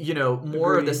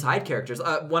 more of the Agreed. side characters.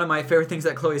 One of my favorite things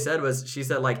that Chloe said was, she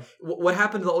said, what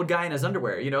happened to the old guy in his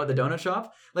underwear, at the donut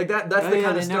shop? That's the kind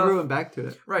of they stuff. never went back to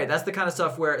it. Right, that's the kind of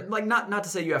stuff where, not to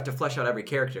say you have to flesh out every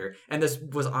character, and this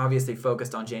was obviously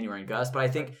focused on January and Gus, but I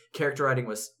think character writing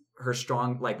was her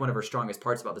one of her strongest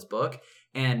parts about this book.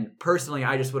 And personally,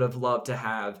 I just would have loved to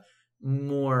have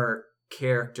more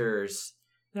characters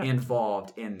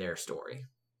involved in their story.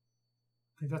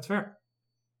 I think that's fair.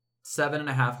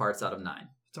 7.5 hearts out of 9.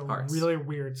 It's a Hearts. really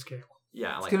weird scale.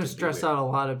 Yeah, It's going to stress out a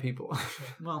lot of people.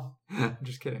 Well, I'm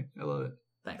just kidding. I love it.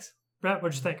 thanks. Brett,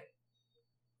 what'd you think?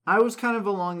 I was kind of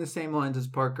along the same lines as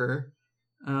Parker.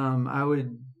 I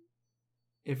would,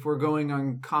 if we're going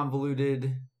on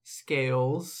convoluted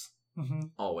scales, Mm-hmm.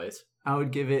 Always. I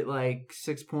would give it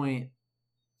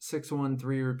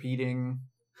 6.613 repeating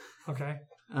Okay.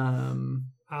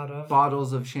 Out of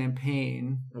bottles of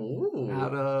champagne. Ooh.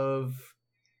 Out of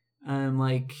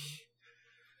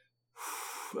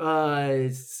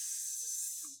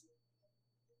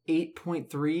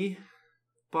 8.3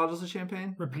 bottles of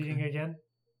champagne. repeating again.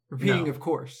 Repeating, No. of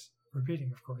course.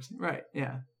 repeating, of course. Right.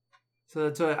 Yeah. So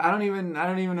that's what I don't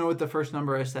even know what the first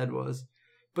number I said was,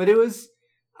 but it was.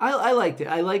 I liked it.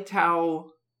 I liked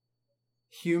how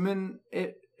human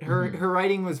her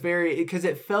writing was very, because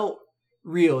it felt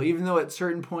real, even though at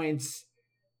certain points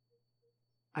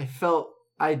I felt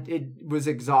it was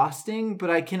exhausting.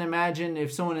 But I can imagine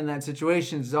if someone in that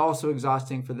situation is also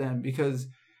exhausting for them, because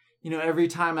every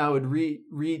time I would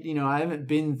read, I haven't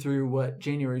been through what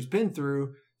January's been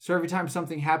through. So every time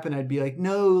something happened, I'd be like,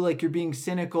 no, like you're being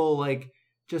cynical. Like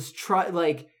just try,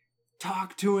 like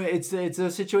talk to it. It's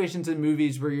those situations in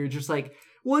movies where you're just like,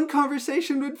 one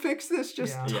conversation would fix this.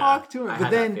 Just talk to him. I but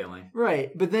had then, that feeling.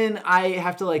 right. But then I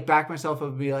have to like back myself up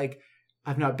and be like,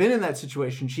 I've not been in that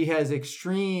situation. She's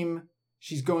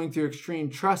going through extreme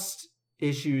trust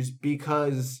issues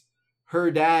because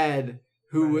her dad,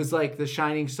 who was like the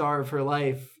shining star of her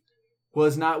life,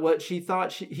 was not what she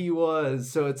thought he was.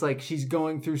 So it's like she's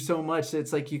going through so much that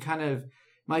it's like you kind of,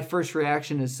 my first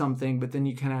reaction is something, but then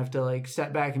you kind of have to like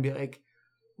step back and be like,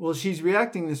 well, she's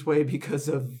reacting this way because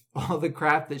of all the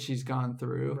crap that she's gone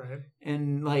through. Right.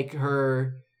 And like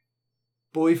her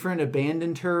boyfriend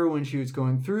abandoned her when she was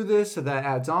going through this. So that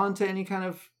adds on to any kind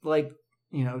of like,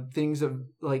 things of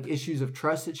like issues of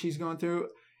trust that she's going through.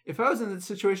 If I was in that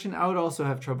situation, I would also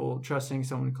have trouble trusting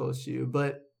someone close to you.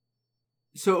 But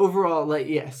so overall, like,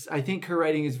 yes, I think her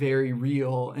writing is very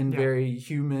real and very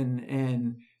human.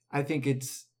 And I think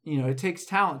it's, it takes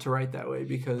talent to write that way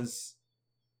because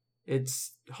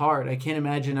it's hard. I can't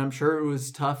imagine. I'm sure it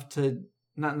was tough to,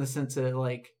 not in the sense that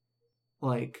like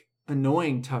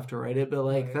annoying tough to write it, but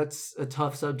like that's a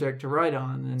tough subject to write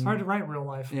on. And it's hard to write in real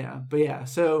life. Yeah. But yeah.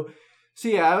 So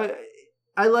yeah,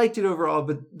 I liked it overall,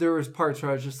 but there was parts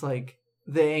where I was just like,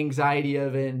 the anxiety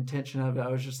of it and tension of it,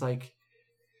 I was just like,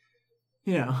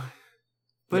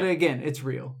 but again, it's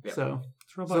real. Yeah. So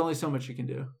there's only so much you can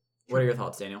do. What are your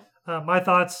thoughts, Daniel? My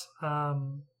thoughts,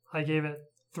 I gave it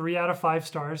 3 out of 5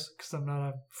 stars because I'm not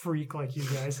a freak like you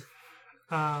guys.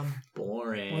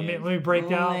 Boring. Let me break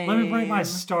down. Let me break my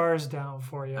stars down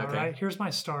for you. Okay. All right. Here's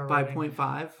my star rating.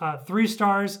 5.5. 3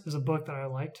 stars is a book that I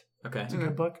liked. Okay. It's a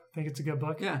good book. I think it's a good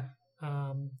book. Yeah.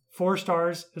 4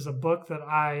 stars is a book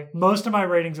that most of my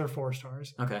ratings are 4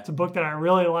 stars. Okay. It's a book that I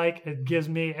really like. It gives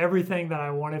me everything that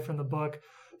I wanted from the book.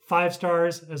 5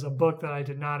 stars is a book that I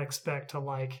did not expect to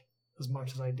like as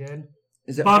much as I did.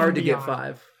 Is it hard to get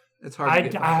 5? It's hard to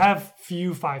get 5. I have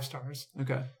few 5 stars.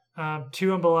 Okay.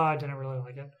 2 and below, I didn't really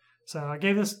like it. So I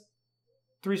gave this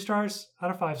 3 stars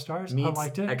out of 5 stars. Meets I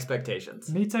liked it.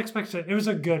 Expectations. Meets expectations. It was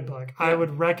a good book. Yeah. I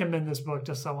would recommend this book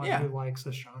to someone who likes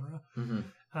this genre. Mm-hmm.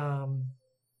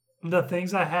 The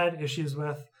things I had issues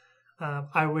with,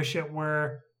 I wish it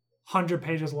were 100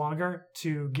 pages longer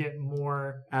to get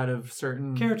more out of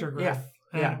certain character growth.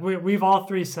 Yeah. And we've all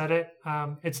 3 said it.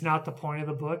 It's not the point of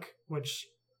the book, which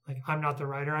like I'm not the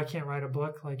writer. I can't write a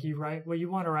book like you write what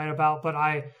you want to write about, but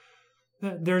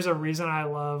there's a reason I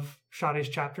love Shadi's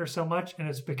chapter so much, and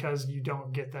it's because you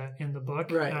don't get that in the book.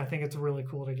 Right. And I think it's really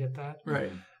cool to get that.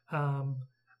 Right.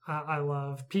 I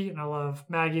love Pete and I love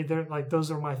Maggie. They're like,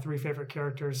 those are my 3 favorite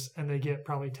characters, and they get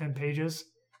probably 10 pages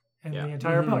in the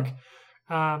entire book.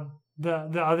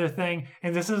 The other thing,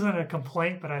 and this isn't a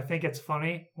complaint, but I think it's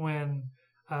funny when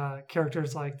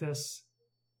characters are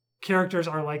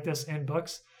like this in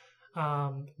books.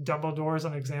 Dumbledore is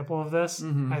an example of this.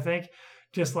 I think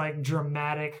just like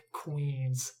dramatic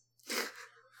queens.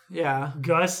 Yeah.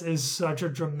 Gus is such a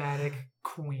dramatic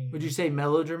queen. Would you say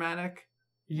melodramatic?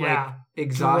 Yeah. Like,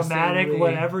 exhaustingly. Dramatic,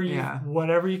 whatever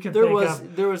you can think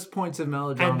of. There was points of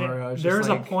melodrama where I was just there's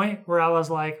like, a point where I was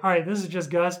like, all right, this is just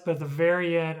Gus, but at the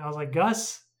very end, I was like,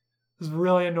 Gus is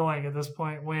really annoying at this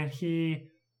point when he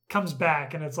comes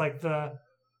back and it's like the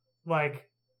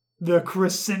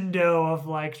crescendo of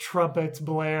like trumpets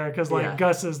blare because like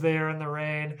Gus is there in the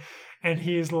rain and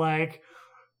he's like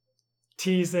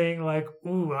teasing like,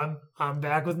 ooh, I'm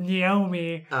back with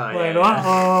Naomi.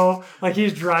 Uh-oh. Like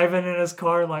he's driving in his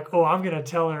car like, oh, I'm gonna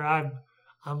tell her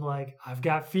I'm like, I've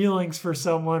got feelings for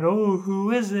someone. Oh,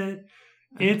 who is it?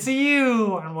 It's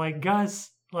you. I'm like, Gus,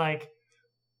 like,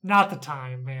 not the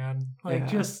time, man. Like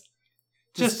just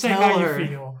say how you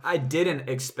feel. I didn't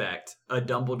expect a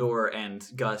Dumbledore and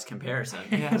Gus comparison.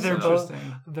 Yeah,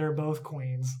 they're both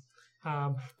queens.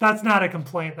 That's not a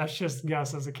complaint. That's just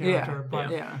Gus as a character.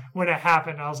 But when it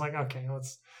happened, I was like, okay,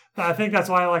 I think that's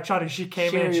why I like Shadi. She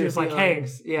came in and she was like, hey,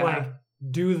 like,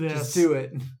 do this. Just do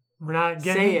it. We're not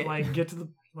getting like get to the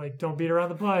like. Don't beat around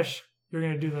the bush. You're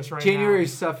gonna do this right now.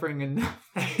 January's suffering enough.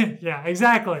 Yeah,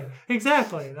 exactly.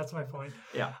 That's my point.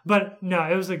 Yeah, but no,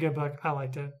 it was a good book. I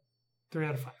liked it. 3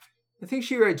 out of 5. I think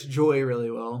she writes joy really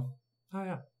well. Oh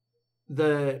yeah.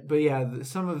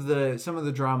 some of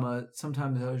the drama.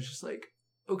 Sometimes I was just like,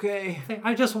 okay.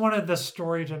 I just wanted the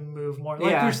story to move more.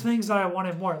 Like, Yeah. there's things that I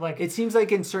wanted more. Like, It seems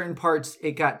like in certain parts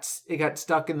it got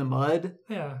stuck in the mud,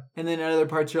 yeah, and then in other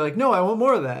parts you're like, no, I want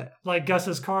more of that. like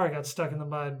Gus's car got stuck in the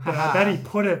mud, but I bet he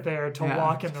put it there to Yeah.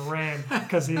 walk in the rain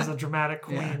because he's a dramatic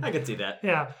queen. Yeah. I could see that.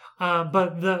 Yeah.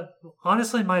 But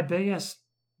honestly, my biggest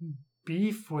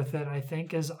beef with it, I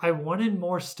think, is I wanted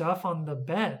more stuff on the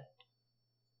bet.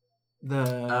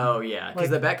 Oh yeah, because Like-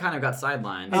 the bet kind of got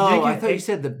sidelined. Oh, Oh, did I get- thought you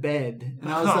said the bed,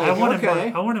 and I was No,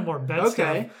 like, I wanted more bet stuff.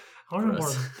 okay, I wanted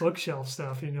Gross. more bookshelf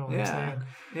stuff. You know what I'm yeah, saying?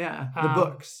 yeah, the Um,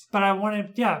 books. But I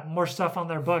wanted, more stuff on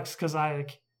their books because I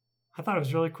thought it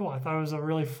was really cool. I thought it was a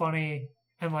really funny,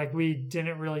 and like we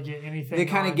didn't really get anything. They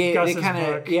kind on of gave, Gus's they kind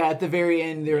book. of, yeah. At the very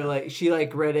end, they were like, she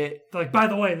like read it, Like, by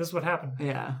the way, this is what happened.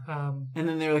 yeah, Um, and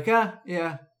then they were like,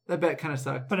 yeah, that bet kind of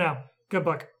sucked. but no, good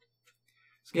book.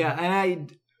 It's good. Yeah,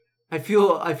 and I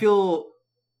feel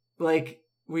like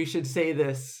we should say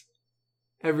this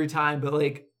every time, but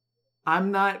like,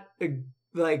 I'm not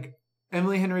like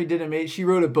Emily Henry didn't she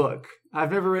wrote a book.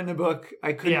 I've never written a book.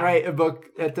 I couldn't Yeah. write a book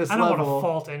at this I don't level. want to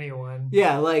fault anyone.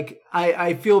 Yeah, like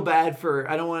I feel bad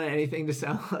I don't want anything to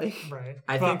sound like Right.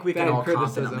 I But- think we can bad all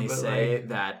criticism, confidently but, say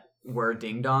that we're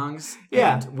ding dongs.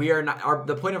 Yeah. And we are not.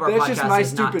 The point of our That's just podcast my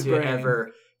is not to stupid brain.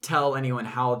 ever tell anyone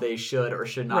how they should or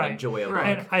should not Right. enjoy a book.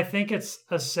 Right. And I think it's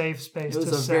a safe space it was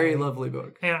to a say. very lovely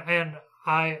book. And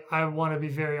I want to be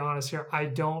very honest here. I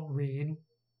don't read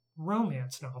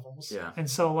romance novels. Yeah. And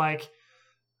so like,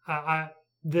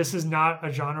 this is not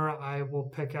a genre I will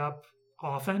pick up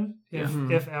often,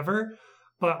 if ever.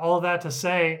 But all that to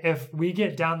say, if we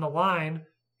get down the line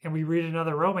and we read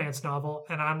another romance novel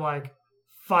and I'm like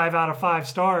 5 out of 5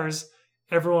 stars,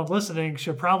 everyone listening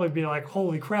should probably be like,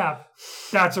 holy crap,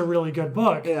 that's a really good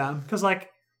book. Yeah. Because like,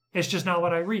 it's just not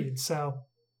what I read. So,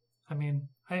 I mean,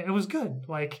 it was good.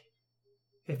 Like,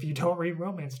 if you don't read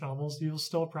romance novels, you'll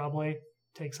still probably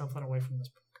take something away from this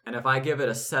book. And if I give it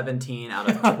a 17 out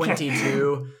of Okay.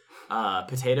 22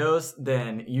 potatoes,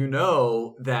 then you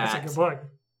know That's a that good book.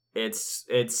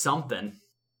 it's something.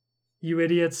 You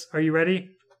idiots, are you ready?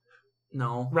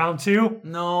 No. Round 2.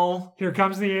 No. Here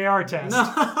comes the AR test.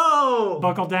 No.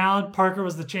 Buckle down. Parker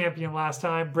was the champion last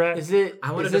time. Brett, Is it?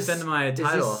 I want is to this- defend my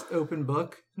title. Is this open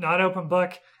book? not open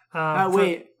book.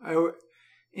 Wait.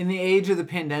 In the age of the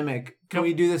pandemic, can Nope.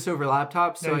 we do this over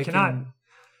laptops? So No, you I cannot. can.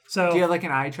 So, Do you have like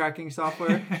an eye tracking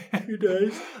software? Who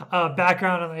does?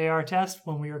 Background on the AR test.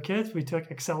 When we were kids, we took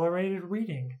accelerated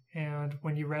reading. And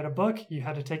when you read a book, you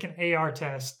had to take an AR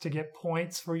test to get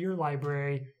points for your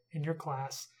library in your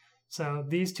class. So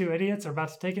these two idiots are about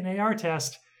to take an AR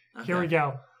test. Here we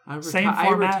go. Same I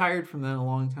format. retired from that a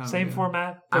long time Same ago.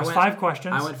 format. I There's went- 5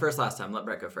 questions. I went first last time. Let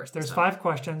Brett go first. There's this time. 5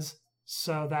 questions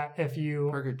so that if you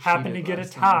Parker happen to cheated get a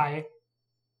last time. tie,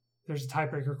 there's a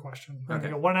tiebreaker question. We're Okay.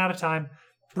 going to go one at a time.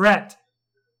 Brett,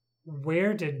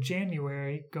 where did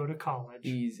January go to college?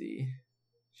 Easy.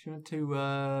 She went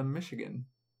to Michigan.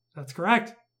 That's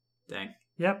correct. Dang.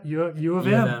 Yep, U of U of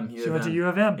M. M, U She of went to M. U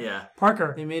of M. Yeah.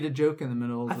 Parker, They made a joke in the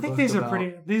middle of I the think book these are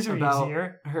about about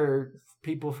easier. her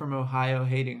people from Ohio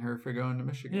hating her for going to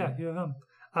Michigan. Yeah, U of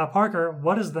M. Parker,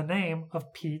 what is the name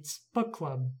of Pete's book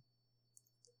club?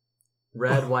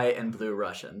 Red, white, and blue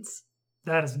Russians.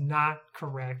 That is not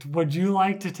correct. Would you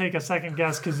like to take a second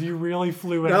guess? Because you really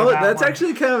flew into that That's one.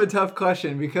 actually kind of a tough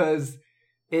question because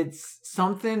it's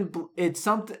something. It's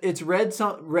something. It's red.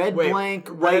 Red Wait, blank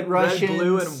red, white Russians. Red,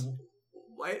 blue, and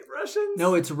white Russians?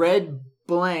 No, it's red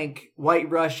blank white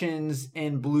Russians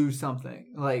and blue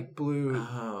something like blue.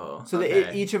 Oh. So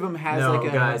okay. each of them has no, like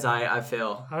a. guys, I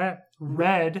fail. All right.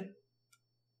 Red,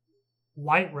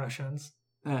 white Russians,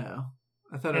 Oh,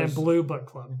 I thought it and was blue book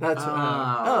club. That's red,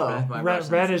 oh. white, Red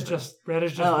Russians. is just red.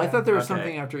 Oh, I thought there was Okay.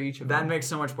 something after each of That them. makes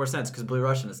so much more sense because blue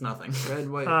Russian is nothing. Red,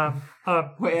 white.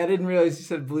 Wait, I didn't realize you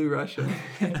said blue Russian.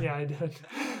 yeah, I did.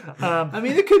 I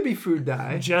mean, it could be food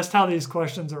dye. Just how these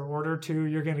questions are ordered too,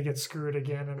 you're going to get screwed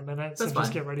again in a minute. So That's just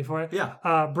fine. get ready for it.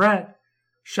 Yeah. Brett,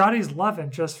 Shotty's love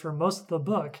interest for most of the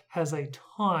book has a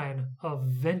ton of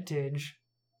vintage.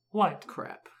 What?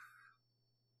 Crap.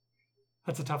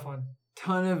 That's a tough one.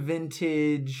 Ton of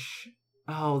vintage.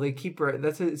 Oh, they keep right.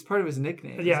 It's part of his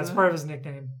nickname. Yeah, isn't it's it? part of his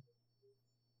nickname.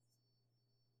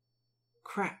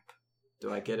 Crap.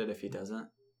 Do I get it if he doesn't?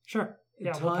 Sure.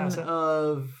 Yeah, A we'll pass ton it.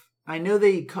 of. I know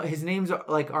his name's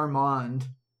like Armand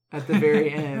at the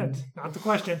very end. Not the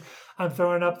question. I'm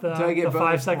throwing up the Do I get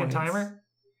bonus 5-second points? timer.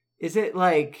 Is it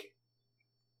like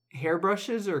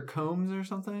hairbrushes or combs or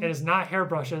something? It is not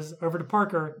hairbrushes. Over to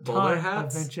Parker. Bowler Ton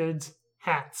hats? of vintage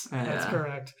hats. That's Yeah.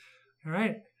 correct. All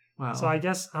right. Wow. So I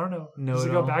guess, I don't know. Know Does it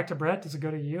it go all. back to Brett? Does it go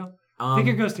to you? I think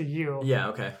it goes to you. Yeah,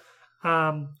 okay.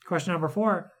 Question number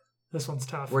 4. This one's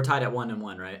tough. We're tied at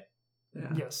 1-1, right?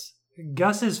 Yeah. Yes.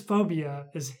 Gus's phobia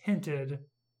is hinted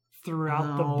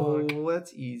throughout the book.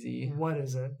 That's easy. What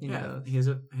is it? He knows. He has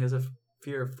a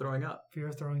fear of throwing up. Fear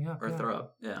of throwing up. Or yeah. throw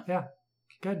up, yeah. Yeah.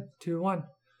 Good. 2-1.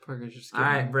 Parker's just All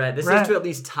right, Brett. This is to at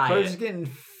least tie Parker's it. getting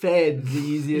fed the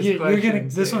easiest You're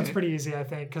questions. this here. one's pretty easy, I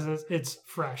think, because it's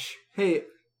fresh. Hey,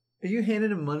 are you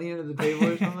handing him money under the table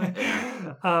or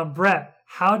something? Brett,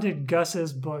 how did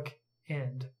Gus's book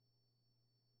end?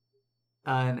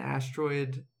 An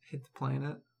asteroid hit the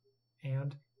planet.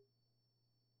 And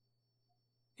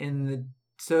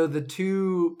So the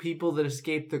 2 people that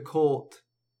escaped the cult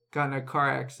got in a car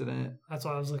accident that's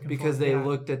what I was looking because for. they Yeah.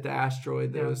 looked at the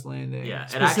asteroid that Yeah. was landing. Yeah,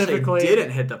 it actually Specifically-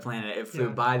 didn't hit the planet. It flew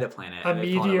Yeah. by the planet. A and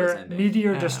they thought it was meteor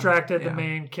ending. distracted Yeah. the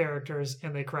main characters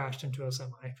and they crashed into a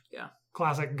semi. Yeah.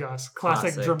 Classic Gus.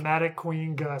 Classic dramatic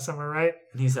Queen Gus, am I right?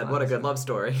 And he said, what a good love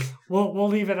story. We'll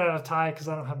leave it at a tie because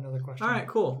I don't have another question. All right,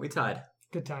 cool. We tied.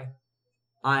 Good tie.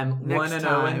 I'm Next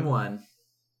 1-0-1.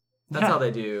 That's Yeah. how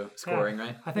they do scoring,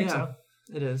 right? I think Yeah. so.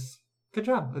 It is. Good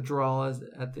job. A draw is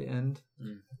at the end.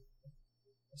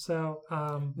 So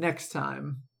Next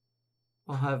time,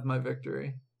 I'll have my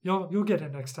victory. you'll get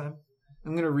it next time.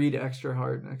 I'm going to read extra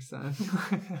hard next time.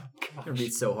 It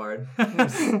beats so hard. I'm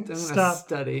going to Stop.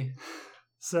 study.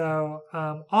 So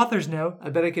author's note. I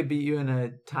bet I could beat you in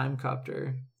a time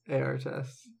copter AR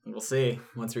test. We'll see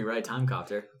once we write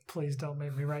Timecopter. Please don't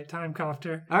make me write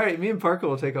Timecopter. All right, me and Parker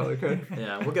will take all the credit.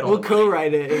 Yeah, we'll get all We'll the money.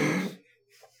 co-write it. And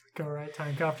Go write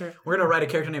Timecopter. We're going to write a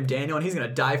character named Daniel, and he's going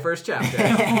to die first chapter.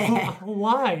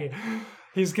 Why?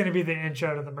 He's gonna be the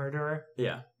intro to the murderer.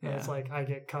 Yeah. And it's like I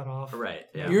get cut off. Right.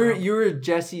 Yeah. You're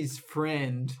Jesse's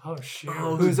friend, Oh shoot.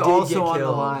 Oh, who's did also get on the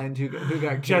killed. line, who got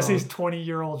killed. Jesse's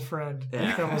 20-year-old friend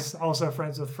Yeah. that was also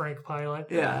friends with Frank Pilot.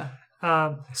 Yeah.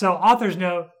 So author's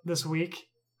note this week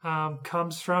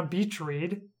comes from Beach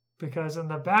Read, because in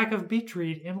the back of Beach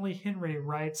Read, Emily Henry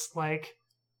writes like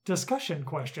discussion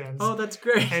questions. Oh, that's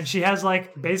great. And she has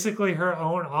like basically her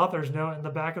own author's note in the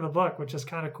back of the book, which is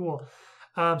kind of cool.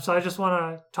 So I just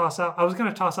want to I was going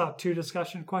to toss out 2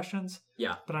 discussion questions.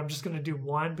 Yeah. But I'm just going to do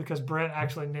one because Brett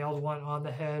actually nailed one on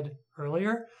the head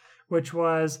earlier, which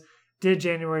was, did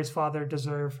January's father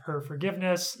deserve her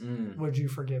forgiveness? Would you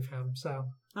forgive him? So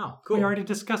Oh, cool. we already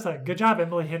discussed that. Good job,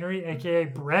 Emily Henry, a.k.a.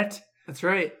 Brett. That's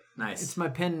right. Nice. It's my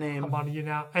pen name. I'm on to you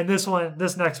now. And this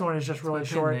next one is just really My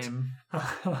pen short.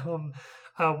 name.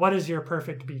 What is your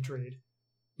perfect beach read?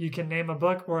 You can name a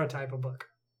book or a type of book.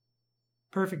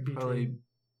 Perfect beach Probably read.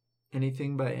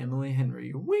 anything by Emily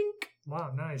Henry. Wink.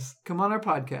 Wow, nice. Come on our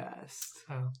podcast.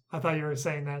 Oh, I thought you were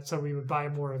saying that so we would buy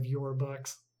more of your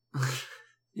books.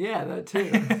 Yeah, that too.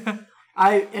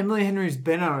 Emily Henry's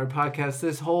been on our podcast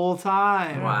this whole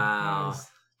time. Wow. Nice.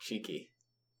 Cheeky.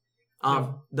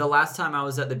 The last time I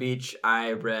was at the beach,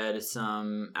 I read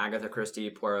some Agatha Christie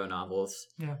Poirot novels.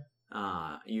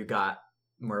 Yeah. You got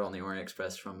Murder on the Orient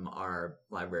Express from our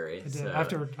library. I did. So, I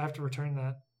have to return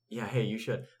that. yeah, hey, you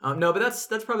should. No, but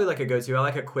that's probably like a go-to. I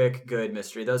like a quick, good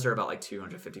mystery. Those are about like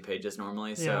 250 pages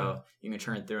normally, so Yeah. you can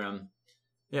churn through them.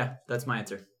 Yeah, that's my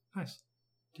answer. Nice.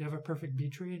 Do you have a perfect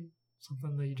beach read?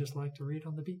 Something that you just like to read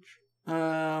on the beach?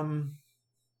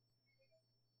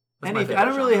 That's my I favorite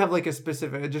don't really genre. have like a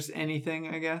specific, just anything,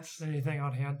 I guess. Anything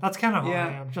on hand? That's kind of how Yeah.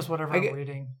 I am. Just whatever I I'm get-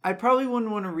 reading. I probably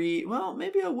wouldn't want to read. Well,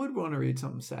 maybe I would want to read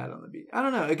something sad on the beach. I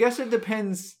don't know. I guess it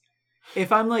depends.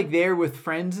 If I'm like there with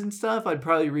friends and stuff, I'd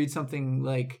probably read something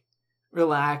like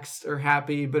relaxed or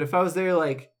happy. But if I was there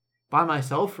like by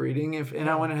myself reading,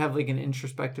 I want to have like an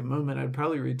introspective moment, I'd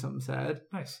probably read something sad.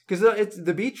 Nice. Because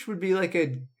the beach would be like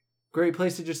a great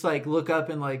place to just like look up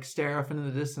and like stare off into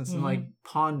the distance and like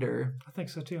ponder. I think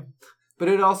so too. But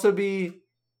it'd also be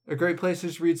a great place to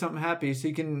just read something happy. So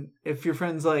you can, if your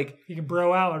friend's like, You can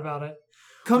bro out about it.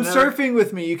 come Whenever- surfing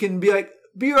with me, you can be like,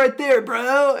 be right there,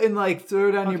 bro, and like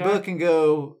throw down your Okay. book and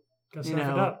go. Go You surf it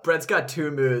know, up. Brett's got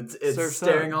 2 moods. It's Surf's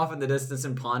staring up. off in the distance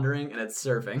and pondering, and it's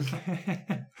surfing.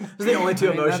 Those are the only 2 I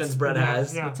mean, emotions that's- Brett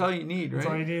has. Yeah. That's all you need, That's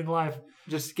all you right? need in life.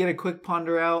 Just get a quick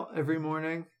ponder out every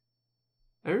morning.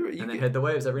 And then hit the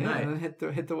waves every And night.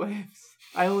 then hit the waves.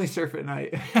 I only surf at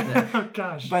night Oh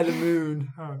gosh. by the moon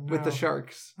Oh no. with the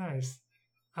sharks. Nice.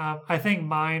 I think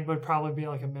mine would probably be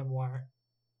like a memoir.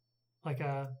 Like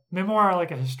a memoir, like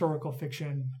a historical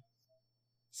fiction.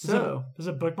 So Is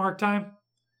it bookmark time?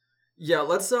 Yeah,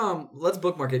 let's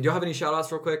bookmark it. Do you have any shout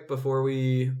outs real quick before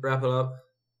we wrap it up?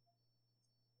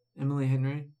 Emily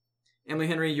Henry. Emily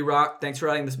Henry, you rock. Thanks for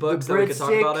writing this book The so we could talk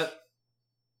breadstick about it.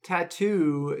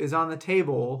 Tattoo is on the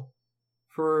table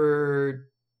for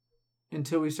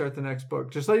until we start the next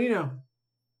book. Just let you know.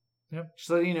 Yep. Just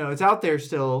letting you know, it's out there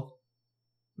still,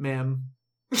 ma'am.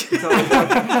 It's always out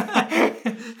there.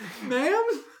 Ma'am?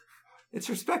 It's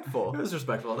respectful. It was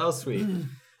respectful. That was sweet.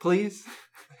 Please.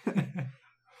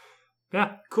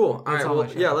 Yeah. Cool. All That's right. all Well,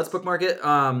 my yeah, shout-outs. let's bookmark it.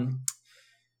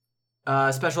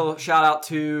 Special shout out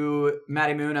to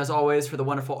Maddie Moon, as always, for the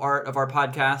wonderful art of our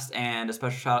podcast, and a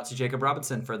special shout out to Jacob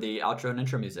Robinson for the outro and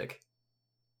intro music.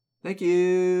 Thank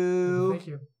you. Thank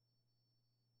you.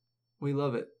 We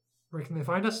love it. Where can they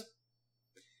find us?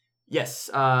 Yes,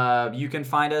 you can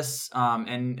find us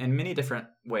in many different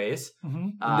ways.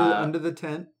 Mm-hmm. Under the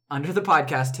tent. Under the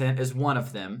podcast tent is one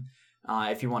of them.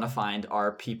 If you want to find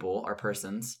our people, our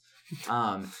persons.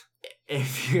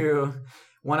 If you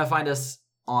want to find us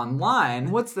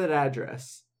online, What's that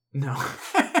address? no,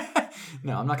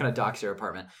 no, I'm not going to dox your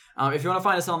apartment. If you want to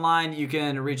find us online, you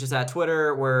can reach us at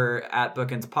Twitter. We're at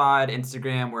BookensPod.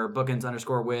 Instagram, we're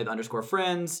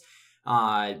bookends_with_friends.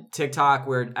 TikTok,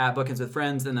 we're at Bookends with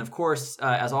Friends. And of course,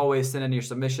 as always, send in your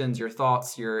submissions, your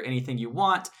thoughts, your anything you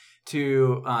want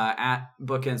to at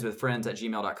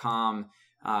bookendswithfriends@gmail.com.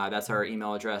 That's our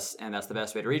email address, and that's the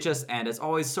best way to reach us. And it's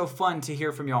always so fun to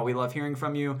hear from y'all. We love hearing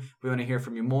from you. We want to hear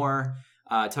from you more.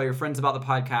 Tell your friends about the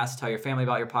podcast. Tell your family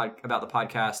about about the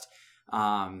podcast.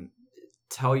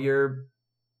 Tell your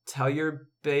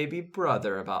baby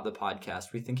brother about the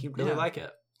podcast. We think he'd really like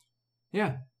it.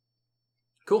 Yeah.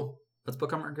 Cool. Let's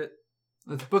bookmark it.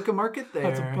 Let's book a market there.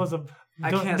 I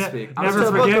can't speak. I'm Never Let's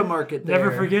still book a forget. market there.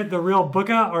 Never forget the real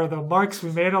booka or the marks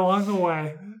we made along the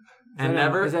way. And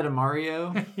never Is that a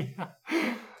Mario? Yeah.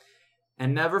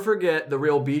 and never forget the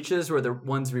real beaches were the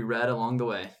ones we read along the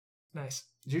way. Nice.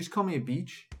 Did you just call me a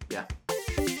beach? Yeah.